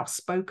very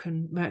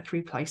outspoken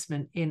Mercury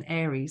placement in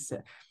Aries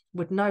that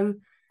would know.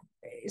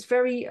 It's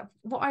very,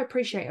 what I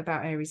appreciate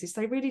about Aries is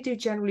they really do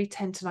generally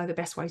tend to know the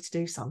best way to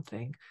do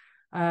something.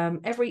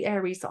 Every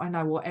Aries that I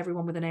know, or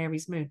everyone with an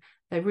Aries moon,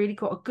 they've really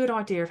got a good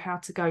idea of how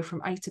to go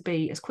from A to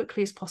B as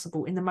quickly as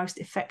possible in the most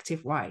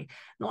effective way.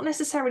 Not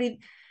necessarily,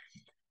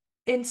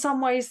 in some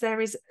ways there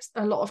is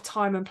a lot of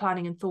time and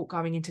planning and thought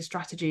going into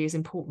strategy is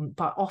important,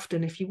 but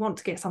often if you want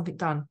to get something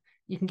done,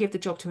 you can give the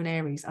job to an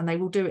Aries and they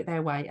will do it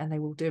their way, and they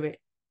will do it,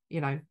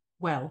 you know,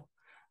 well,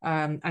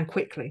 and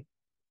quickly.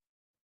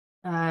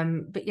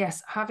 But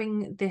yes,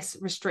 having this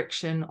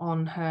restriction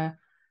on her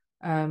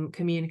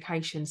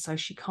communication, so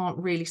she can't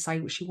really say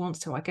what she wants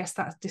to. I guess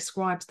that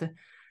describes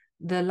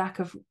the lack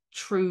of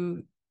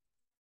true.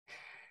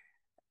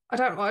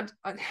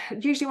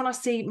 Usually when I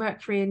see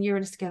Mercury and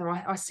Uranus together,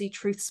 I see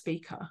truth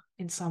speaker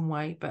in some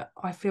way, but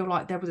I feel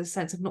like there was a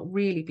sense of not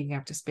really being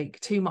able to speak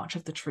too much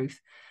of the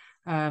truth,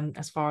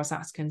 as far as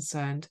that's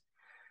concerned.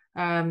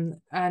 Yeah,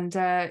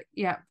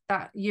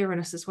 that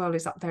Uranus as well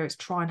is up there. It's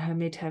trying her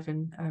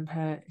midheaven,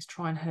 it's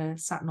trying her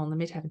Saturn on the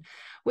midheaven,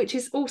 which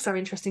is also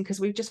interesting because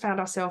we've just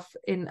found ourselves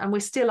in, and we're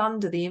still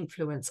under the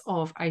influence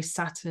of a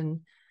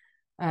Saturn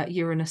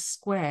Uranus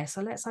square.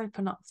 So let's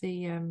open up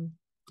the,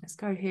 let's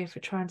go here for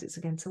transits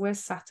again. So where's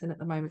Saturn at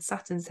the moment?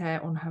 Saturn's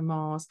here on her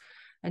Mars,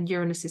 and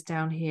Uranus is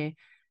down here.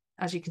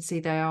 As you can see,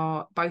 they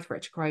are both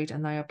retrograde,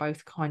 and they are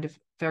both kind of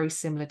very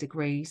similar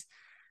degrees.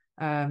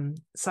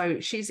 So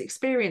she's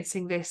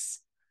experiencing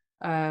this,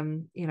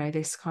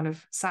 this kind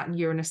of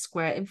Saturn-Uranus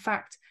square. In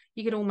fact,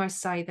 you could almost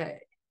say that,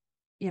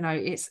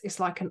 it's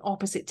like an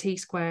opposite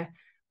T-square,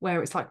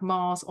 where it's like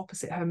Mars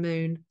opposite her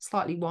moon,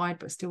 slightly wide,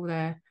 but still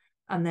there,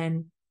 and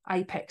then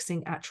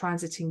apexing at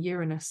transiting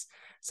Uranus.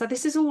 So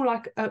this is all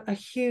like a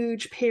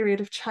huge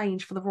period of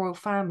change for the royal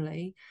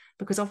family,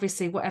 because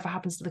obviously whatever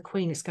happens to the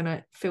Queen, it's going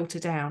to filter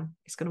down.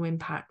 It's going to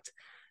impact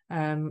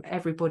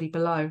everybody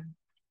below.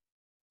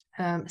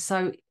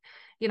 So,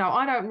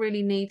 I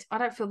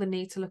don't feel the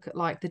need to look at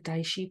like the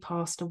day she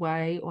passed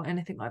away or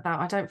anything like that.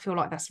 I don't feel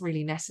like that's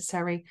really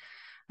necessary.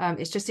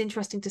 It's just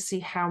interesting to see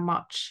how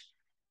much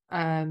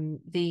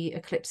the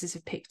eclipses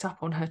have picked up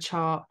on her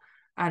chart,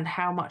 and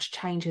how much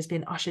change has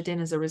been ushered in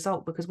as a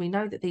result, because we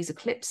know that these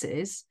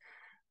eclipses,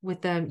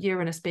 with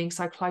Uranus being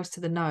so close to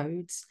the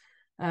nodes,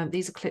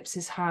 these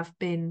eclipses have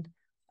been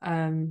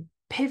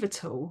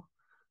pivotal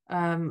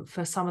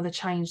for some of the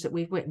change that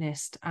we've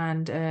witnessed.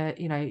 And,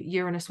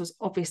 Uranus was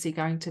obviously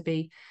going to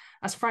be,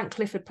 as Frank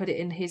Clifford put it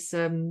in his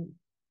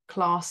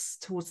class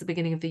towards the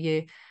beginning of the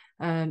year,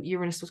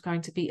 Uranus was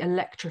going to be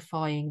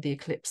electrifying the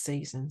eclipse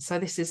season. So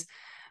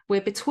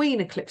we're between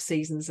eclipse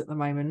seasons at the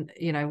moment.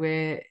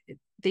 We're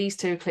these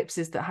two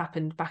eclipses that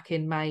happened back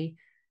in May,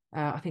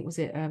 I think was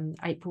it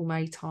April,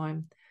 May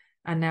time,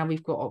 and now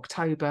we've got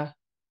October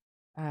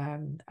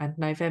and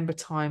November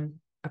time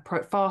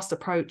fast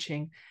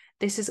approaching.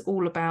 This is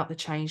all about the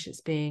change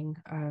that's being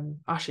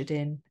ushered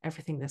in,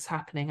 everything that's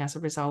happening as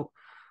a result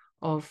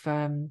of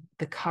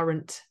the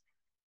current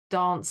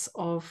dance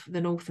of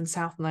the North and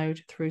South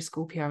node through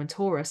Scorpio and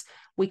Taurus.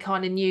 We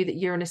kind of knew that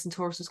Uranus and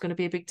Taurus was going to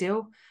be a big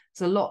deal.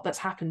 There's a lot that's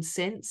happened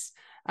since.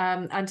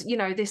 And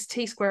this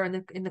T-square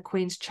in the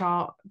Queen's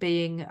chart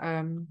being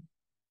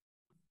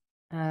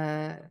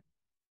I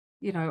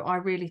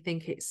really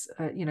think it's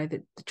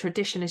the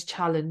tradition is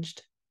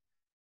challenged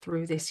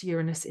through this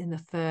Uranus in the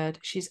third.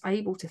 She's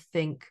able to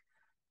think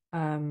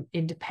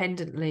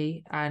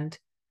independently and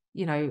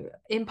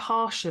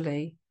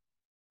impartially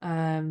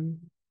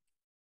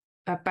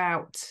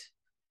about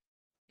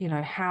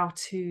how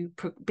to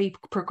be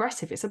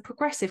progressive. It's a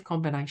progressive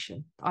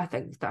combination. I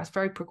think that's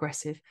very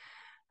progressive.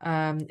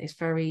 It's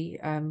very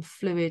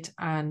fluid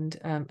and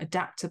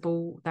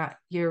adaptable, that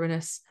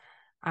Uranus,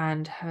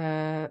 and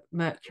her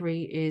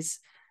Mercury is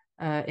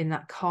in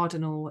that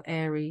cardinal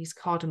Aries,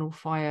 cardinal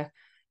fire.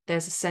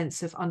 There's a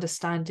sense of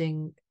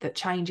understanding that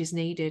change is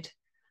needed,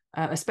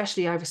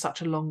 especially over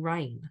such a long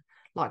reign.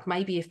 Like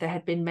maybe if there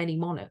had been many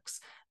monarchs,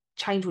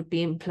 change would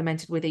be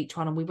implemented with each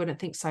one and we wouldn't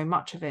think so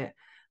much of it.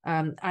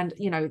 And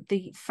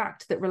the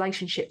fact that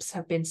relationships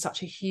have been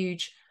such a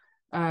huge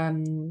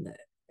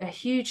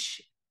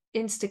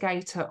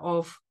instigator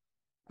of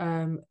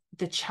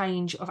the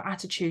change of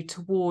attitude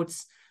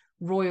towards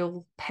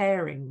royal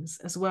pairings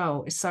as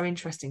well is so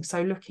interesting.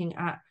 So looking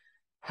at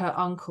her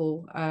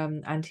uncle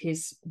and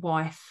his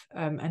wife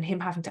and him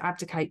having to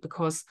abdicate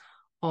because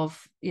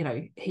of,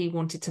 he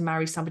wanted to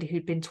marry somebody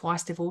who'd been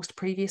twice divorced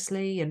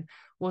previously and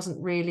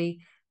wasn't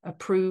really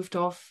approved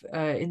of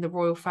in the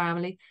royal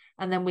family.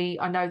 And then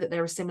I know that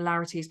there are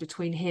similarities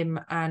between him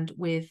and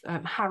with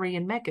Harry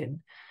and Meghan.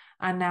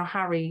 And now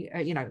Harry,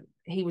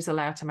 he was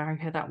allowed to marry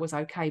her. That was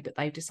okay, but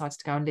they decided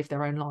to go and live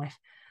their own life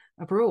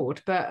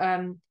abroad. But,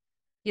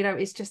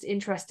 it's just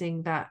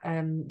interesting that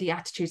the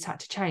attitudes had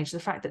to change. The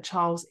fact that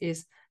Charles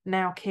is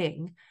now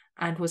king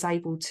and was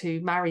able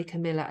to marry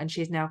Camilla and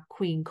she's now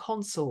queen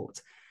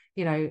consort,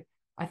 I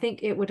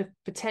think it would have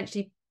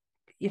potentially,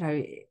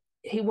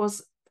 he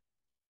was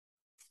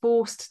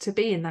forced to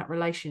be in that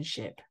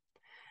relationship.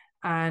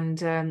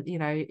 And,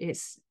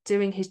 it's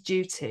doing his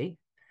duty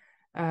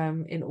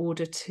in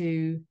order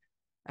to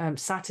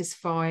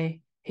satisfy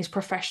his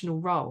professional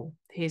role,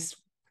 his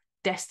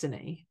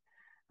destiny,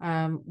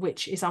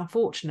 which is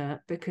unfortunate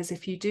because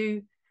if you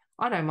do,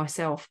 I know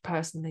myself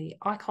personally,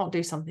 I cannot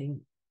do something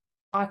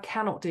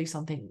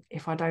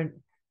if I don't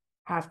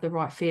have the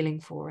right feeling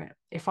for it.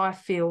 If I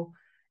feel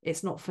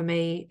it's not for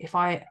me, if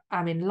I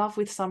am in love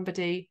with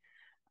somebody,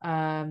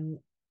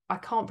 I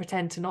can't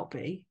pretend to not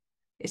be.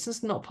 It's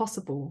just not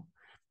possible.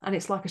 And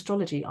it's like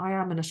astrology. I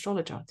am an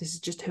astrologer. This is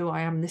just who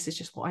I am. This is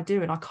just what I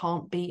do. And I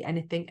can't be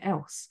anything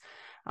else.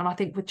 And I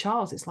think with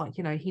Charles, it's like,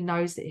 he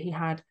knows that he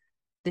had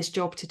this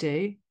job to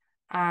do.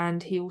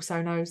 And he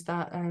also knows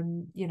that,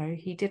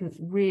 he didn't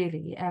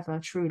really ever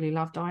truly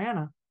love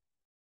Diana.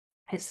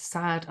 It's a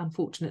sad,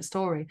 unfortunate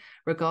story.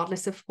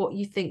 Regardless of what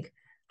you think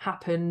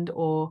happened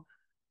or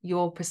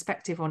your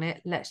perspective on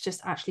it, let's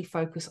just actually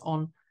focus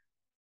on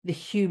the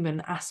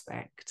human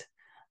aspect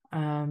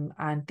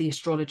and the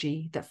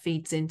astrology that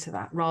feeds into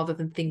that, rather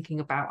than thinking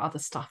about other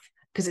stuff.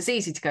 Because it's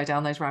easy to go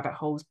down those rabbit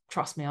holes.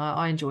 Trust me,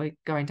 I enjoy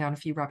going down a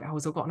few rabbit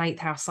holes. I've got an 8th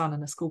house sun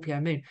and a Scorpio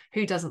moon.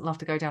 Who doesn't love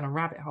to go down a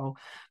rabbit hole?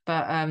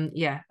 But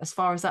as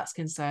far as that's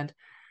concerned,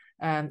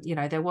 You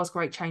know, there was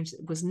great change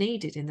that was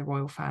needed in the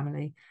royal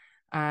family,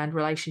 and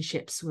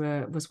relationships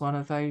was one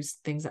of those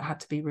things that had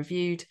to be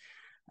reviewed,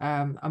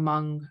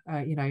 among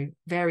you know,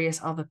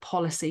 various other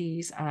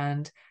policies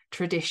and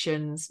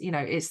traditions. You know,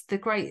 it's the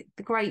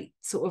great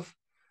sort of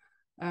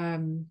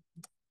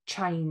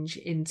change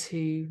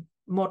into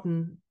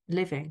modern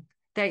living.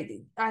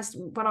 As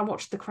when I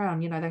watched The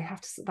Crown, you know,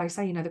 they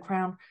say, you know, the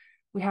Crown,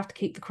 we have to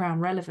keep the Crown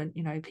relevant.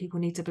 You know, people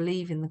need to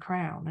believe in the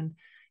Crown, and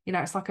you know,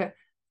 it's like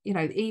you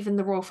know, even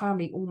the royal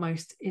family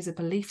almost is a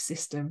belief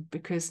system,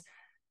 because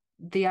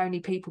the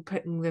only people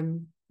putting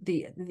them,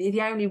 the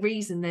only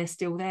reason they're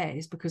still there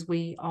is because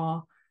we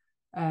are,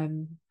 I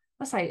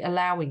say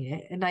allowing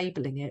it,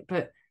 enabling it,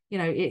 but you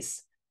know,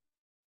 it's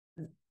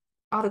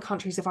other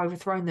countries have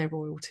overthrown their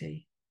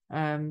royalty.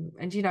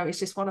 And you know, it's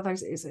just one of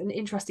those, it's an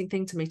interesting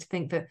thing to me to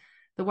think that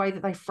the way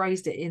that they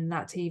phrased it in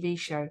that TV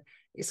show,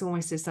 it's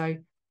almost as though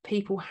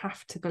people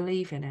have to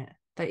believe in it.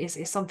 That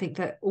it's something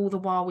that all the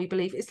while we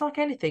believe. It's like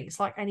anything, it's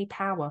like any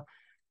power,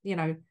 you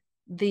know,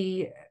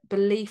 the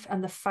belief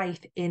and the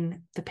faith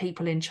in the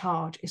people in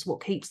charge is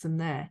what keeps them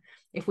there.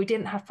 If we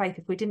didn't have faith,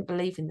 if we didn't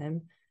believe in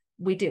them,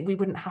 we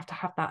wouldn't have to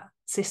have that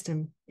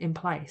system in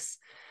place.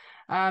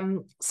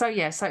 So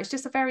yeah, so it's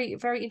just a very,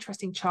 very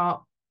interesting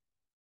chart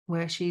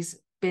where she's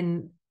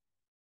in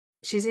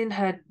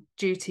her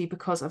duty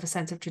because of a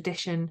sense of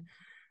tradition.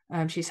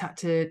 She's had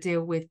to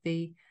deal with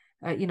the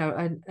you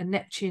know, a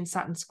Neptune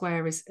Saturn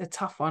square is a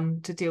tough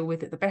one to deal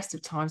with at the best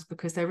of times,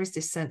 because there is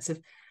this sense of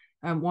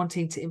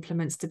wanting to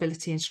implement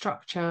stability and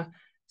structure,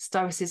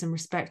 stoicism,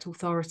 respect,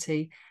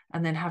 authority,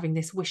 and then having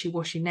this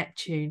wishy-washy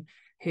Neptune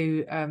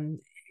who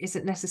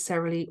isn't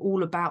necessarily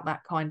all about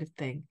that kind of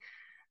thing.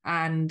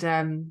 And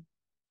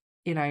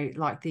you know,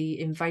 like the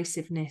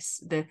invasiveness,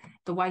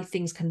 the way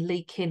things can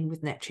leak in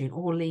with Neptune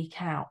or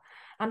leak out.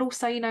 And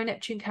also, you know,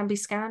 Neptune can be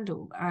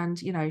scandal.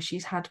 And, you know,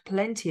 she's had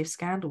plenty of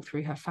scandal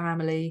through her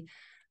family,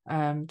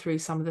 through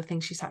some of the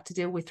things she's had to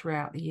deal with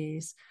throughout the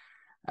years.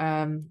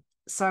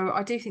 So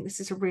I do think this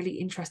is a really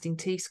interesting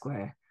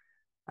T-square.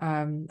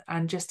 And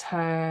just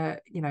her,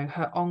 you know,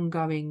 her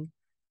ongoing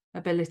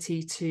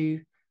ability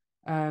to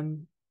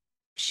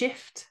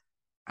shift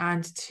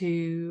and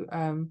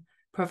to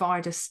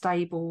provide a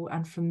stable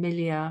and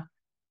familiar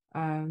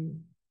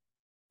and,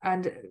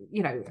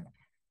 you know,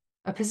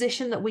 a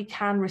position that we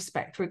can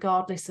respect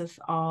regardless of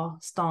our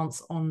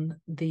stance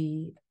on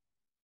the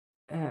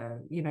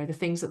you know, the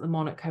things that the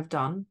monarch have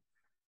done,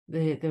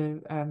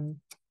 the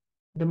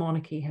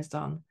monarchy has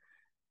done.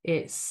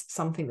 It's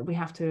something that we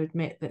have to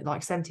admit that,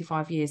 like,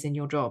 75 years in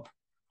your job,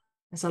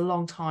 it's a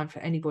long time for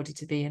anybody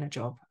to be in a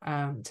job,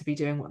 to be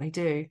doing what they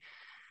do.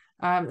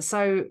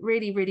 So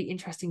really, really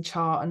interesting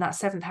chart. And that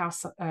 7th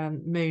house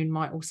moon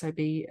might also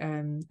be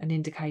an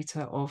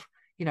indicator of,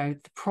 you know,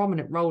 the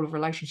prominent role of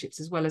relationships,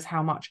 as well as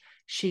how much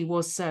she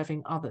was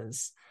serving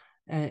others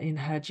in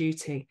her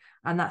duty.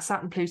 And that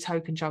Saturn-Pluto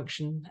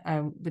conjunction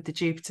with the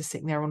Jupiter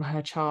sitting there on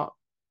her chart,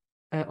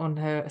 on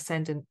her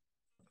ascendant,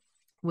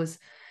 was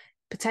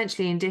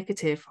potentially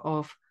indicative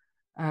of,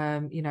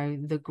 you know,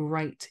 the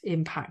great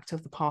impact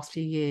of the past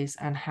few years,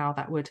 and how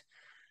that would,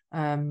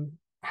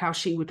 how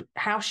she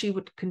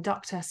would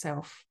conduct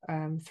herself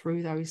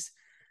through those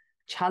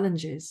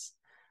challenges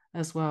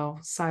as well.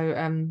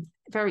 So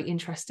very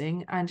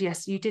interesting. And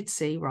yes, you did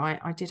see, right,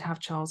 I did have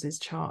Charles's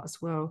chart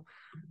as well.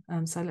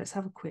 So let's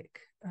have a quick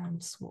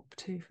swap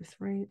 2 for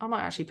 3. I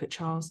might actually put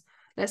Charles.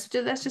 Let's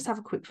just have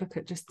a quick look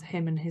at just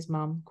him and his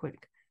mum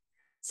quick.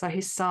 So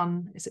his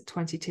sun is at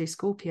 22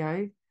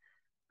 Scorpio,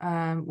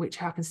 which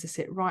happens to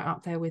sit right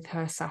up there with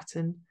her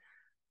Saturn.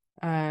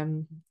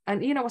 And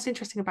you know what's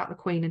interesting about the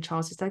Queen and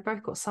Charles is they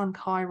both got Sun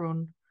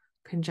Chiron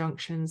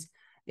conjunctions.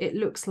 It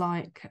looks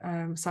like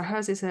so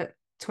hers is at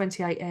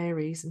 28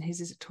 Aries and his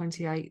is at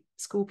 28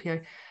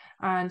 Scorpio.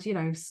 And you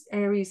know,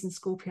 Aries and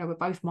Scorpio are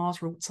both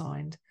Mars ruled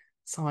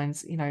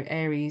signs. You know,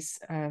 Aries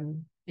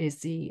is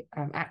the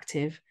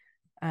active,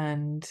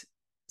 and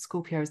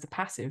Scorpio is the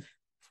passive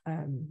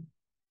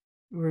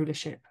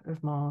rulership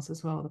of Mars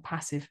as well, the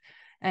passive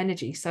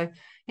energy. So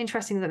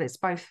interesting that it's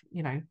both,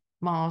 you know,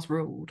 Mars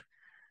ruled.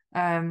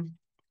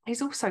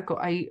 He's also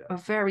got a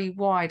very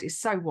wide, it's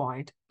so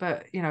wide,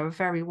 but you know, a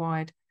very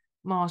wide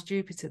Mars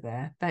Jupiter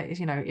there. That is,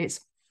 you know, it's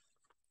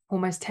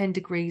almost 10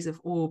 degrees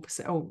of orb,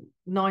 or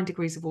 9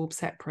 degrees of orb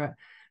separate.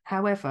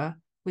 However,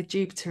 with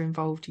Jupiter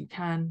involved, you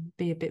can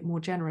be a bit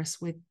more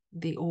generous with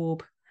the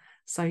orb.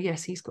 So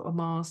yes, he's got a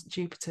Mars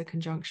Jupiter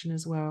conjunction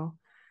as well.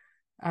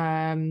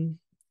 Yeah,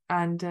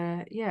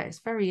 it's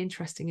very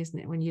interesting, isn't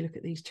it, when you look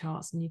at these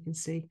charts and you can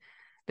see,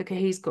 look,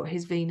 he's got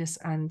his Venus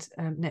and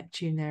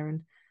Neptune there,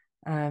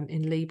 and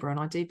in Libra. And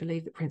I do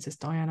believe that Princess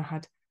Diana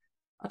had,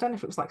 I don't know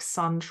if it was like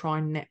Sun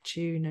trine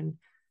Neptune, and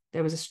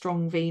there was a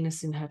strong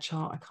Venus in her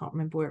chart. I can't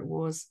remember where it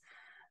was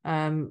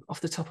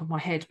off the top of my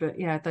head, but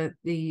yeah,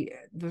 the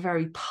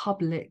very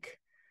public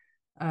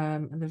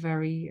and the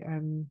very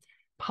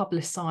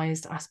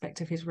publicized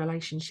aspect of his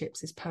relationships,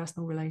 his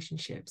personal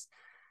relationships.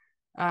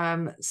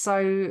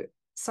 So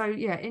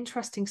yeah,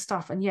 interesting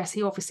stuff. And yes,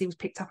 he obviously was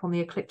picked up on the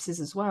eclipses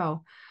as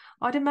well.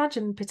 I'd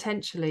imagine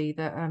potentially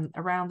that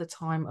around the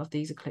time of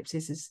these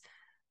eclipses is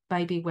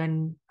maybe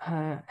when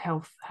her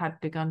health had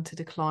begun to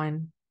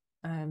decline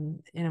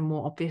in a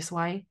more obvious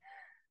way.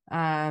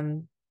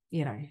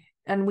 You know,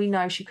 and we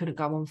know she couldn't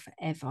go on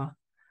forever.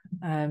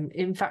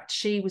 In fact,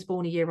 she was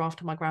born a year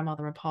after my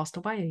grandmother and passed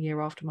away a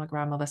year after my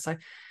grandmother. So,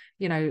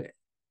 you know,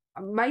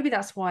 maybe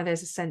that's why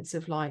there's a sense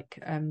of like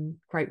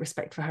great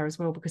respect for her as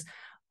well, because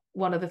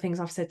one of the things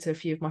I've said to a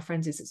few of my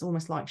friends is it's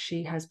almost like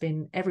she has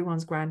been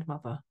everyone's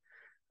grandmother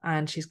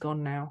and she's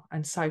gone now.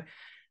 And so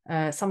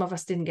some of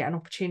us didn't get an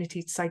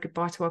opportunity to say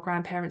goodbye to our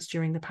grandparents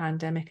during the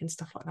pandemic and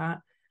stuff like that.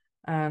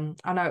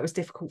 I know it was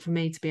difficult for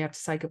me to be able to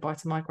say goodbye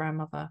to my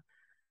grandmother.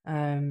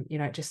 You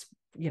know, just,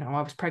 you know,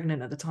 I was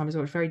pregnant at the time as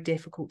well. It was very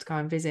difficult to go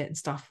and visit and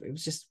stuff. It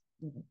was just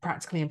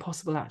practically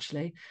impossible,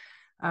 actually.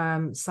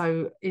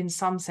 So in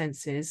some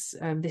senses,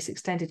 this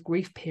extended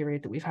grief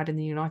period that we've had in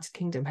the United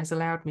Kingdom has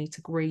allowed me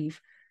to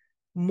grieve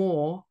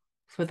more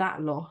for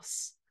that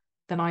loss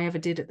than I ever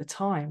did at the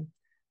time.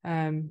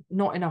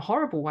 Not in a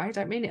horrible way. I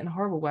don't mean it in a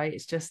horrible way.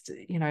 It's just,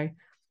 you know,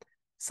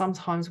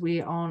 sometimes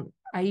we aren't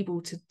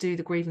able to do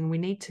the grieving we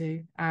need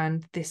to.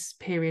 And this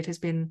period has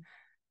been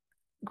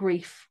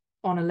grief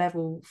on a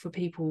level for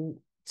people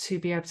to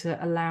be able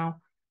to allow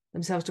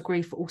themselves to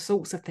grieve for all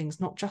sorts of things,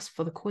 not just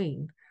for the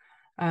Queen.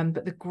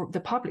 But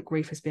the public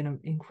grief has been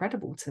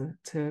incredible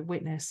to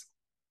witness.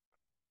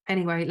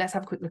 Anyway, let's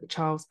have a quick look at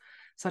Charles.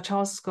 So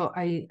Charles has got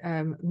a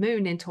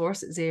moon in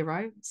Taurus at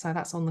 0. So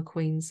that's on the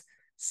Queen's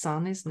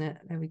sun, isn't it?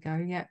 There we go.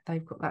 Yeah,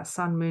 they've got that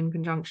sun-moon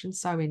conjunction.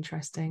 So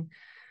interesting.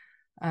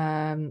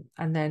 And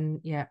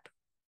then, yep,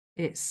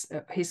 it's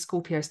his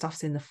Scorpio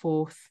stuff's in the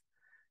 4th.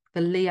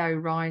 The Leo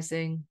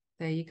rising.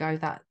 There you go.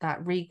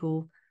 That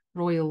regal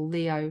royal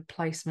Leo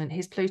placement.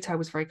 His Pluto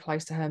was very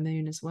close to her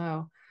moon as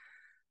well.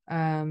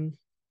 And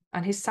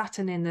his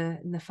Saturn in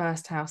the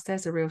 1st house.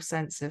 There's a real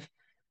sense of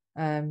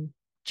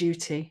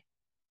duty,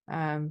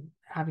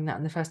 having that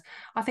in the 1st.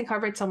 I think I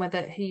read somewhere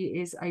that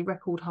he is a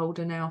record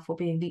holder now for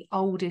being the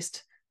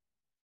oldest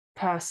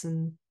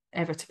person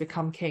ever to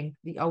become king,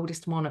 the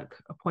oldest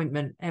monarch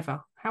appointment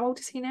ever. How old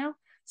is he now?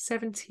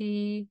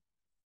 70.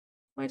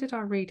 Where did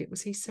I read it?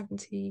 Was he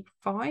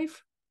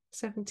 75?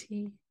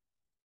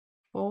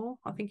 74?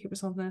 I think it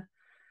was on the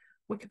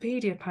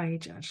Wikipedia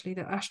page, actually,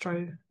 the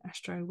Astro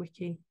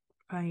Wiki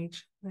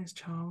page. There's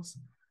Charles.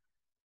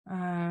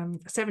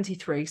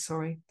 73,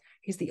 sorry.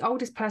 He's the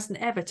oldest person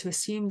ever to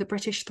assume the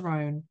British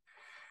throne.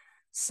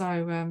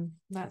 So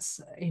that's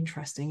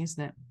interesting,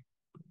 isn't it?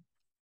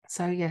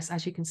 So yes,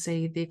 as you can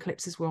see, the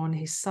eclipses were on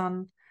his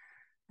sun.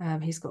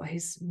 He's got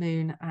his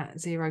moon at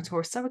 0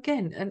 Taurus. So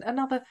again,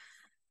 another,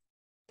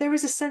 there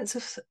is a sense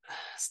of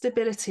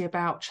stability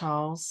about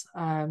Charles.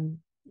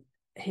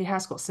 He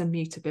has got some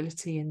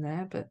mutability in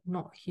there, but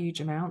not huge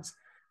amounts.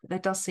 But there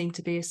does seem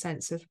to be a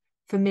sense of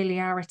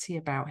familiarity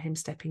about him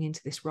stepping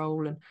into this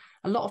role, and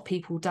a lot of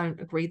people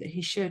don't agree that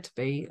he should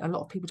be. A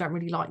lot of people don't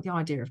really like the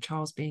idea of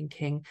Charles being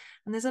king,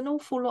 and there's an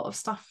awful lot of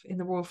stuff in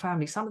the royal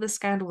family. Some of the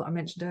scandal that I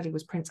mentioned earlier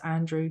was Prince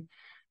Andrew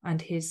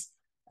and his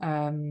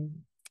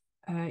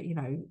you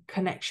know,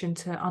 connection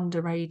to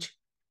underage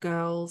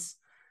girls,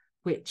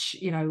 which,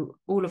 you know,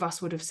 all of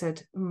us would have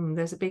said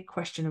there's a big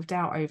question of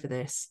doubt over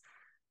this,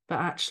 but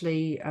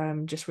actually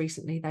just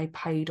recently they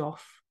paid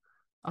off,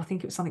 I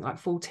think it was something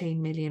like £14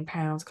 million. I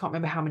can't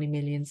remember how many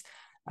millions,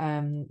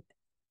 to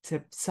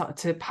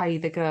pay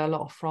the girl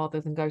off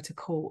rather than go to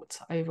court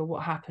over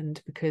what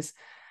happened, because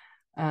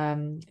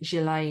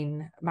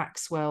Ghislaine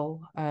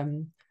Maxwell,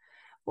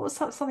 what was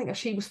that, something that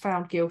she was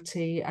found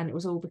guilty, and it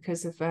was all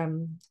because of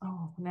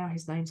oh, now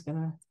his name's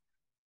gonna,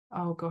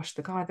 oh gosh,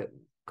 the guy that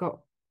got,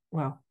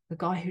 well, the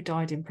guy who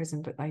died in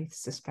prison but they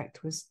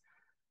suspect was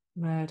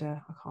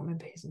murder. I can't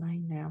remember his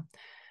name now,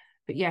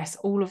 but yes,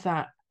 all of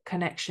that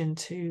connection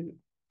to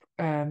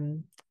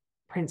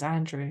Prince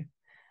Andrew,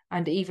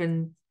 and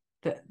even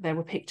that there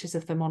were pictures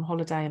of them on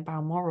holiday in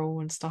Balmoral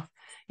and stuff,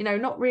 you know,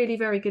 not really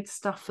very good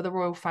stuff for the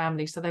royal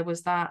family. So there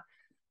was that,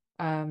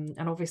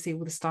 and obviously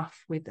all the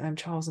stuff with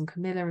Charles and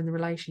Camilla and the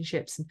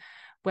relationships. And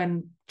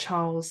when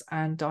Charles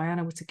and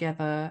Diana were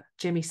together,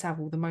 Jimmy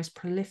Savile, the most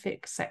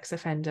prolific sex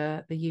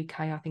offender the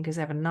UK I think has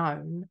ever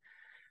known,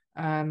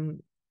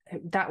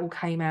 that all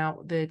came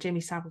out. The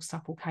Jimmy Savile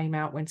stuff all came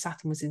out when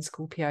Saturn was in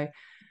Scorpio.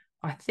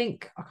 I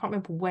think, I can't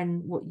remember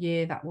what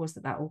year that was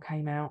that all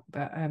came out,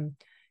 but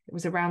it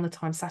was around the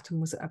time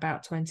Saturn was at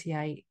about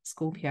 28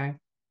 Scorpio.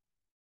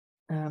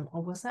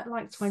 Or was that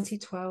like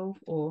 2012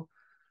 or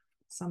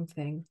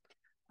something?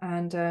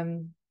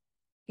 And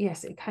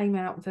yes, it came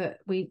out that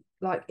we,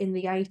 like in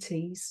the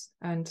 80s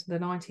and the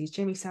 90s,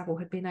 Jimmy Savile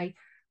had been a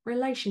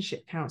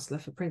relationship counsellor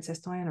for Princess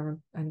Diana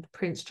and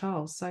Prince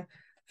Charles. So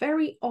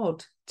very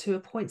odd to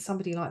appoint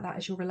somebody like that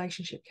as your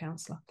relationship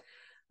counsellor.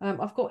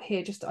 I've got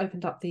here, just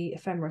opened up the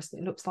ephemeris,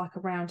 it looks like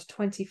around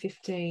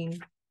 2015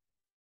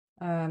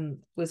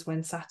 was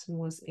when Saturn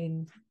was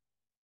in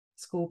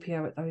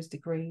Scorpio at those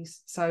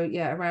degrees. So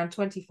yeah, around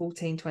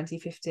 2014,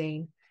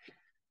 2015.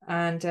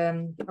 And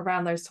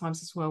around those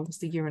times as well was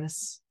the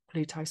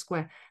Uranus-Pluto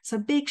square. So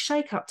big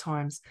shake-up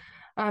times.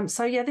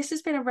 So yeah, this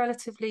has been a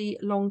relatively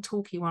long,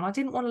 talky one. I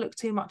didn't want to look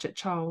too much at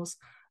Charles.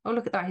 Oh,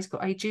 look at that. He's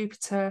got a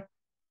Jupiter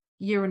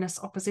Uranus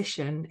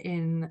opposition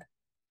in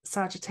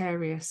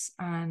Sagittarius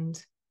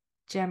and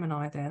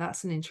Gemini there.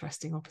 That's an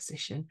interesting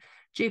opposition.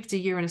 Jupiter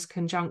Uranus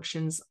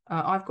conjunctions.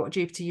 I've got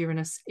Jupiter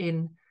Uranus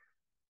in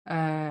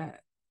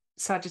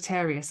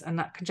Sagittarius, and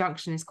that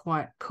conjunction is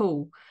quite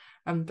cool.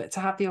 But to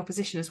have the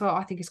opposition as well,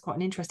 I think is quite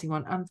an interesting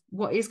one. And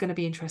what is going to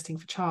be interesting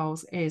for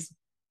Charles is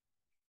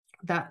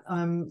that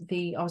I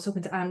was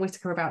talking to Anne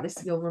Whitaker about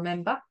this, you'll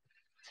remember,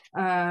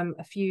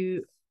 a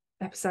few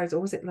episodes, or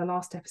was it the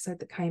last episode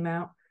that came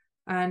out?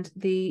 And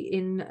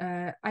in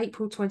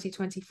April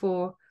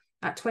 2024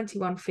 at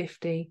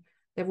 2150,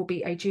 there will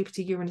be a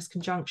Jupiter Uranus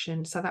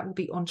conjunction. So that will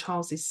be on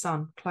Charles's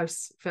sun,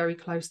 very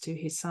close to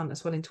his sun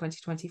as well in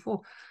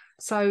 2024.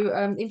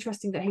 So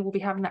interesting that he will be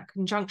having that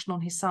conjunction on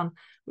his sun,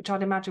 which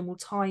I'd imagine will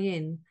tie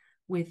in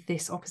with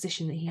this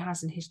opposition that he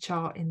has in his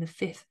chart in the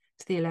 5th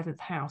to the 11th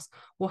house.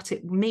 What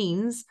it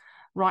means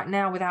right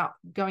now, without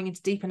going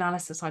into deep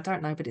analysis, I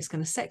don't know, but it's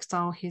going to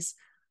sextile his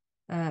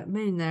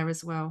moon there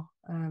as well,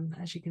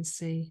 as you can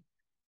see.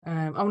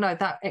 Oh no,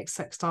 that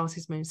sextiles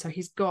his moon. So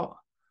he's got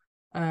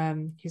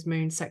his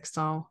moon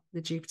sextile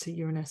the Jupiter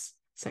Uranus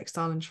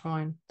sextile and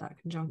trine, that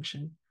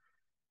conjunction,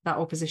 that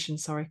opposition,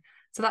 sorry.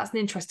 So that's an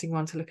interesting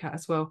one to look at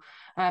as well.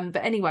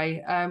 But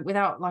anyway,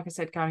 without, like I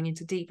said, going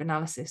into deep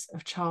analysis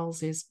of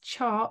Charles's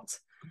chart,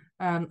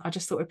 I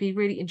just thought it'd be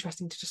really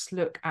interesting to just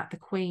look at the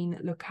Queen,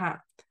 look at,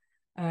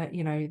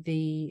 you know,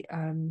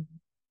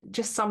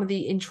 just some of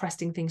the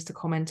interesting things to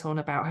comment on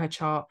about her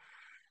chart.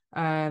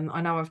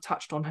 I know I've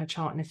touched on her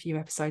chart in a few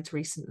episodes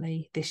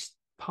recently this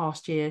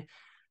past year,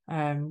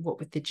 what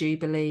with the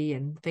Jubilee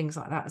and things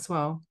like that as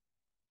well.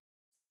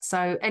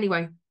 So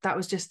anyway, that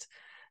was just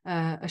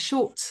a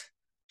short,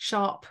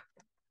 sharp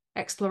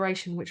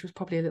exploration, which was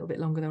probably a little bit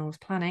longer than I was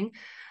planning.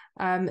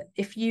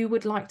 If you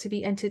would like to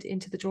be entered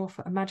into the draw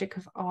for a Magic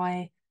of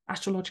Eye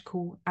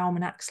astrological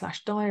almanac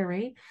 /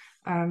 diary,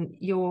 all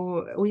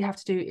you have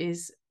to do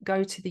is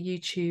go to the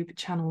YouTube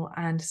channel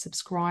and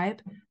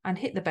subscribe and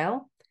hit the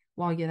bell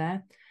while you're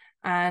there,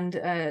 and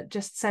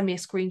just send me a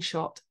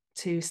screenshot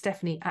to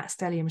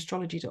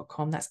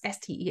stephanie@stelliumastrology.com. That's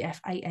STEFANIE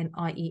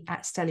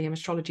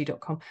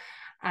 @stelliumastrology.com,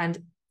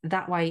 and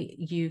that way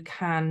you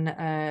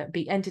can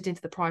be entered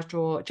into the prize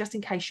draw, just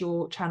in case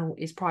your channel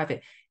is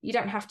private. You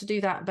don't have to do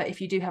that, but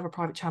if you do have a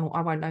private channel, I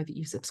won't know that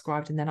you've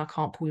subscribed, and then I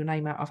can't pull your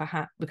name out of a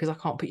hat because I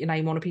can't put your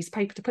name on a piece of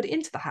paper to put it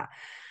into the hat.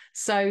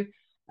 So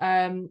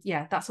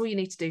yeah, that's all you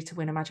need to do to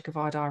win a Magic of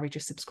Eye diary.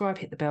 Just subscribe,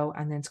 hit the bell,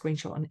 and then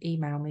screenshot and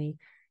email me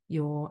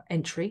your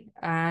entry,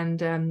 and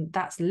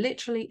that's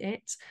literally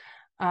it.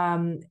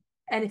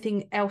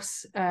 Anything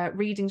else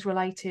readings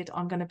related,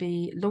 I'm going to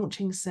be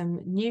launching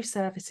some new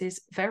services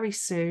very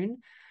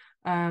soon.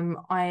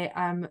 I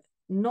am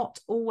not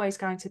always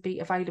going to be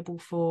available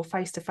for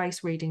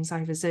face-to-face readings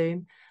over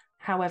Zoom.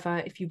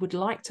 However, if you would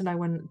like to know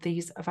when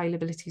these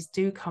availabilities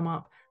do come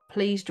up,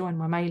 please join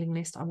my mailing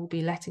list. I will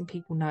be letting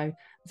people know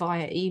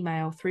via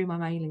email through my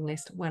mailing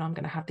list when I'm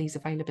going to have these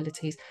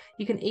availabilities.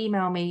 You can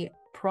email me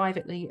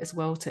privately as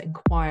well to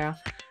inquire,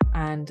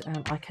 and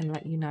I can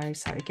let you know.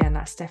 So again,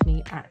 that's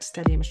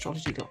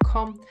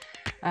stephanie@stelliumastrology.com.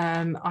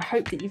 I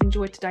hope that you've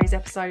enjoyed today's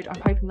episode.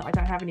 I'm hoping that I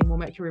don't have any more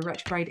Mercury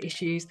retrograde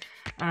issues,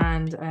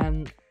 and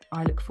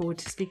I look forward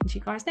to speaking to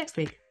you guys next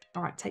week.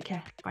 All right, take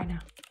care. Bye now.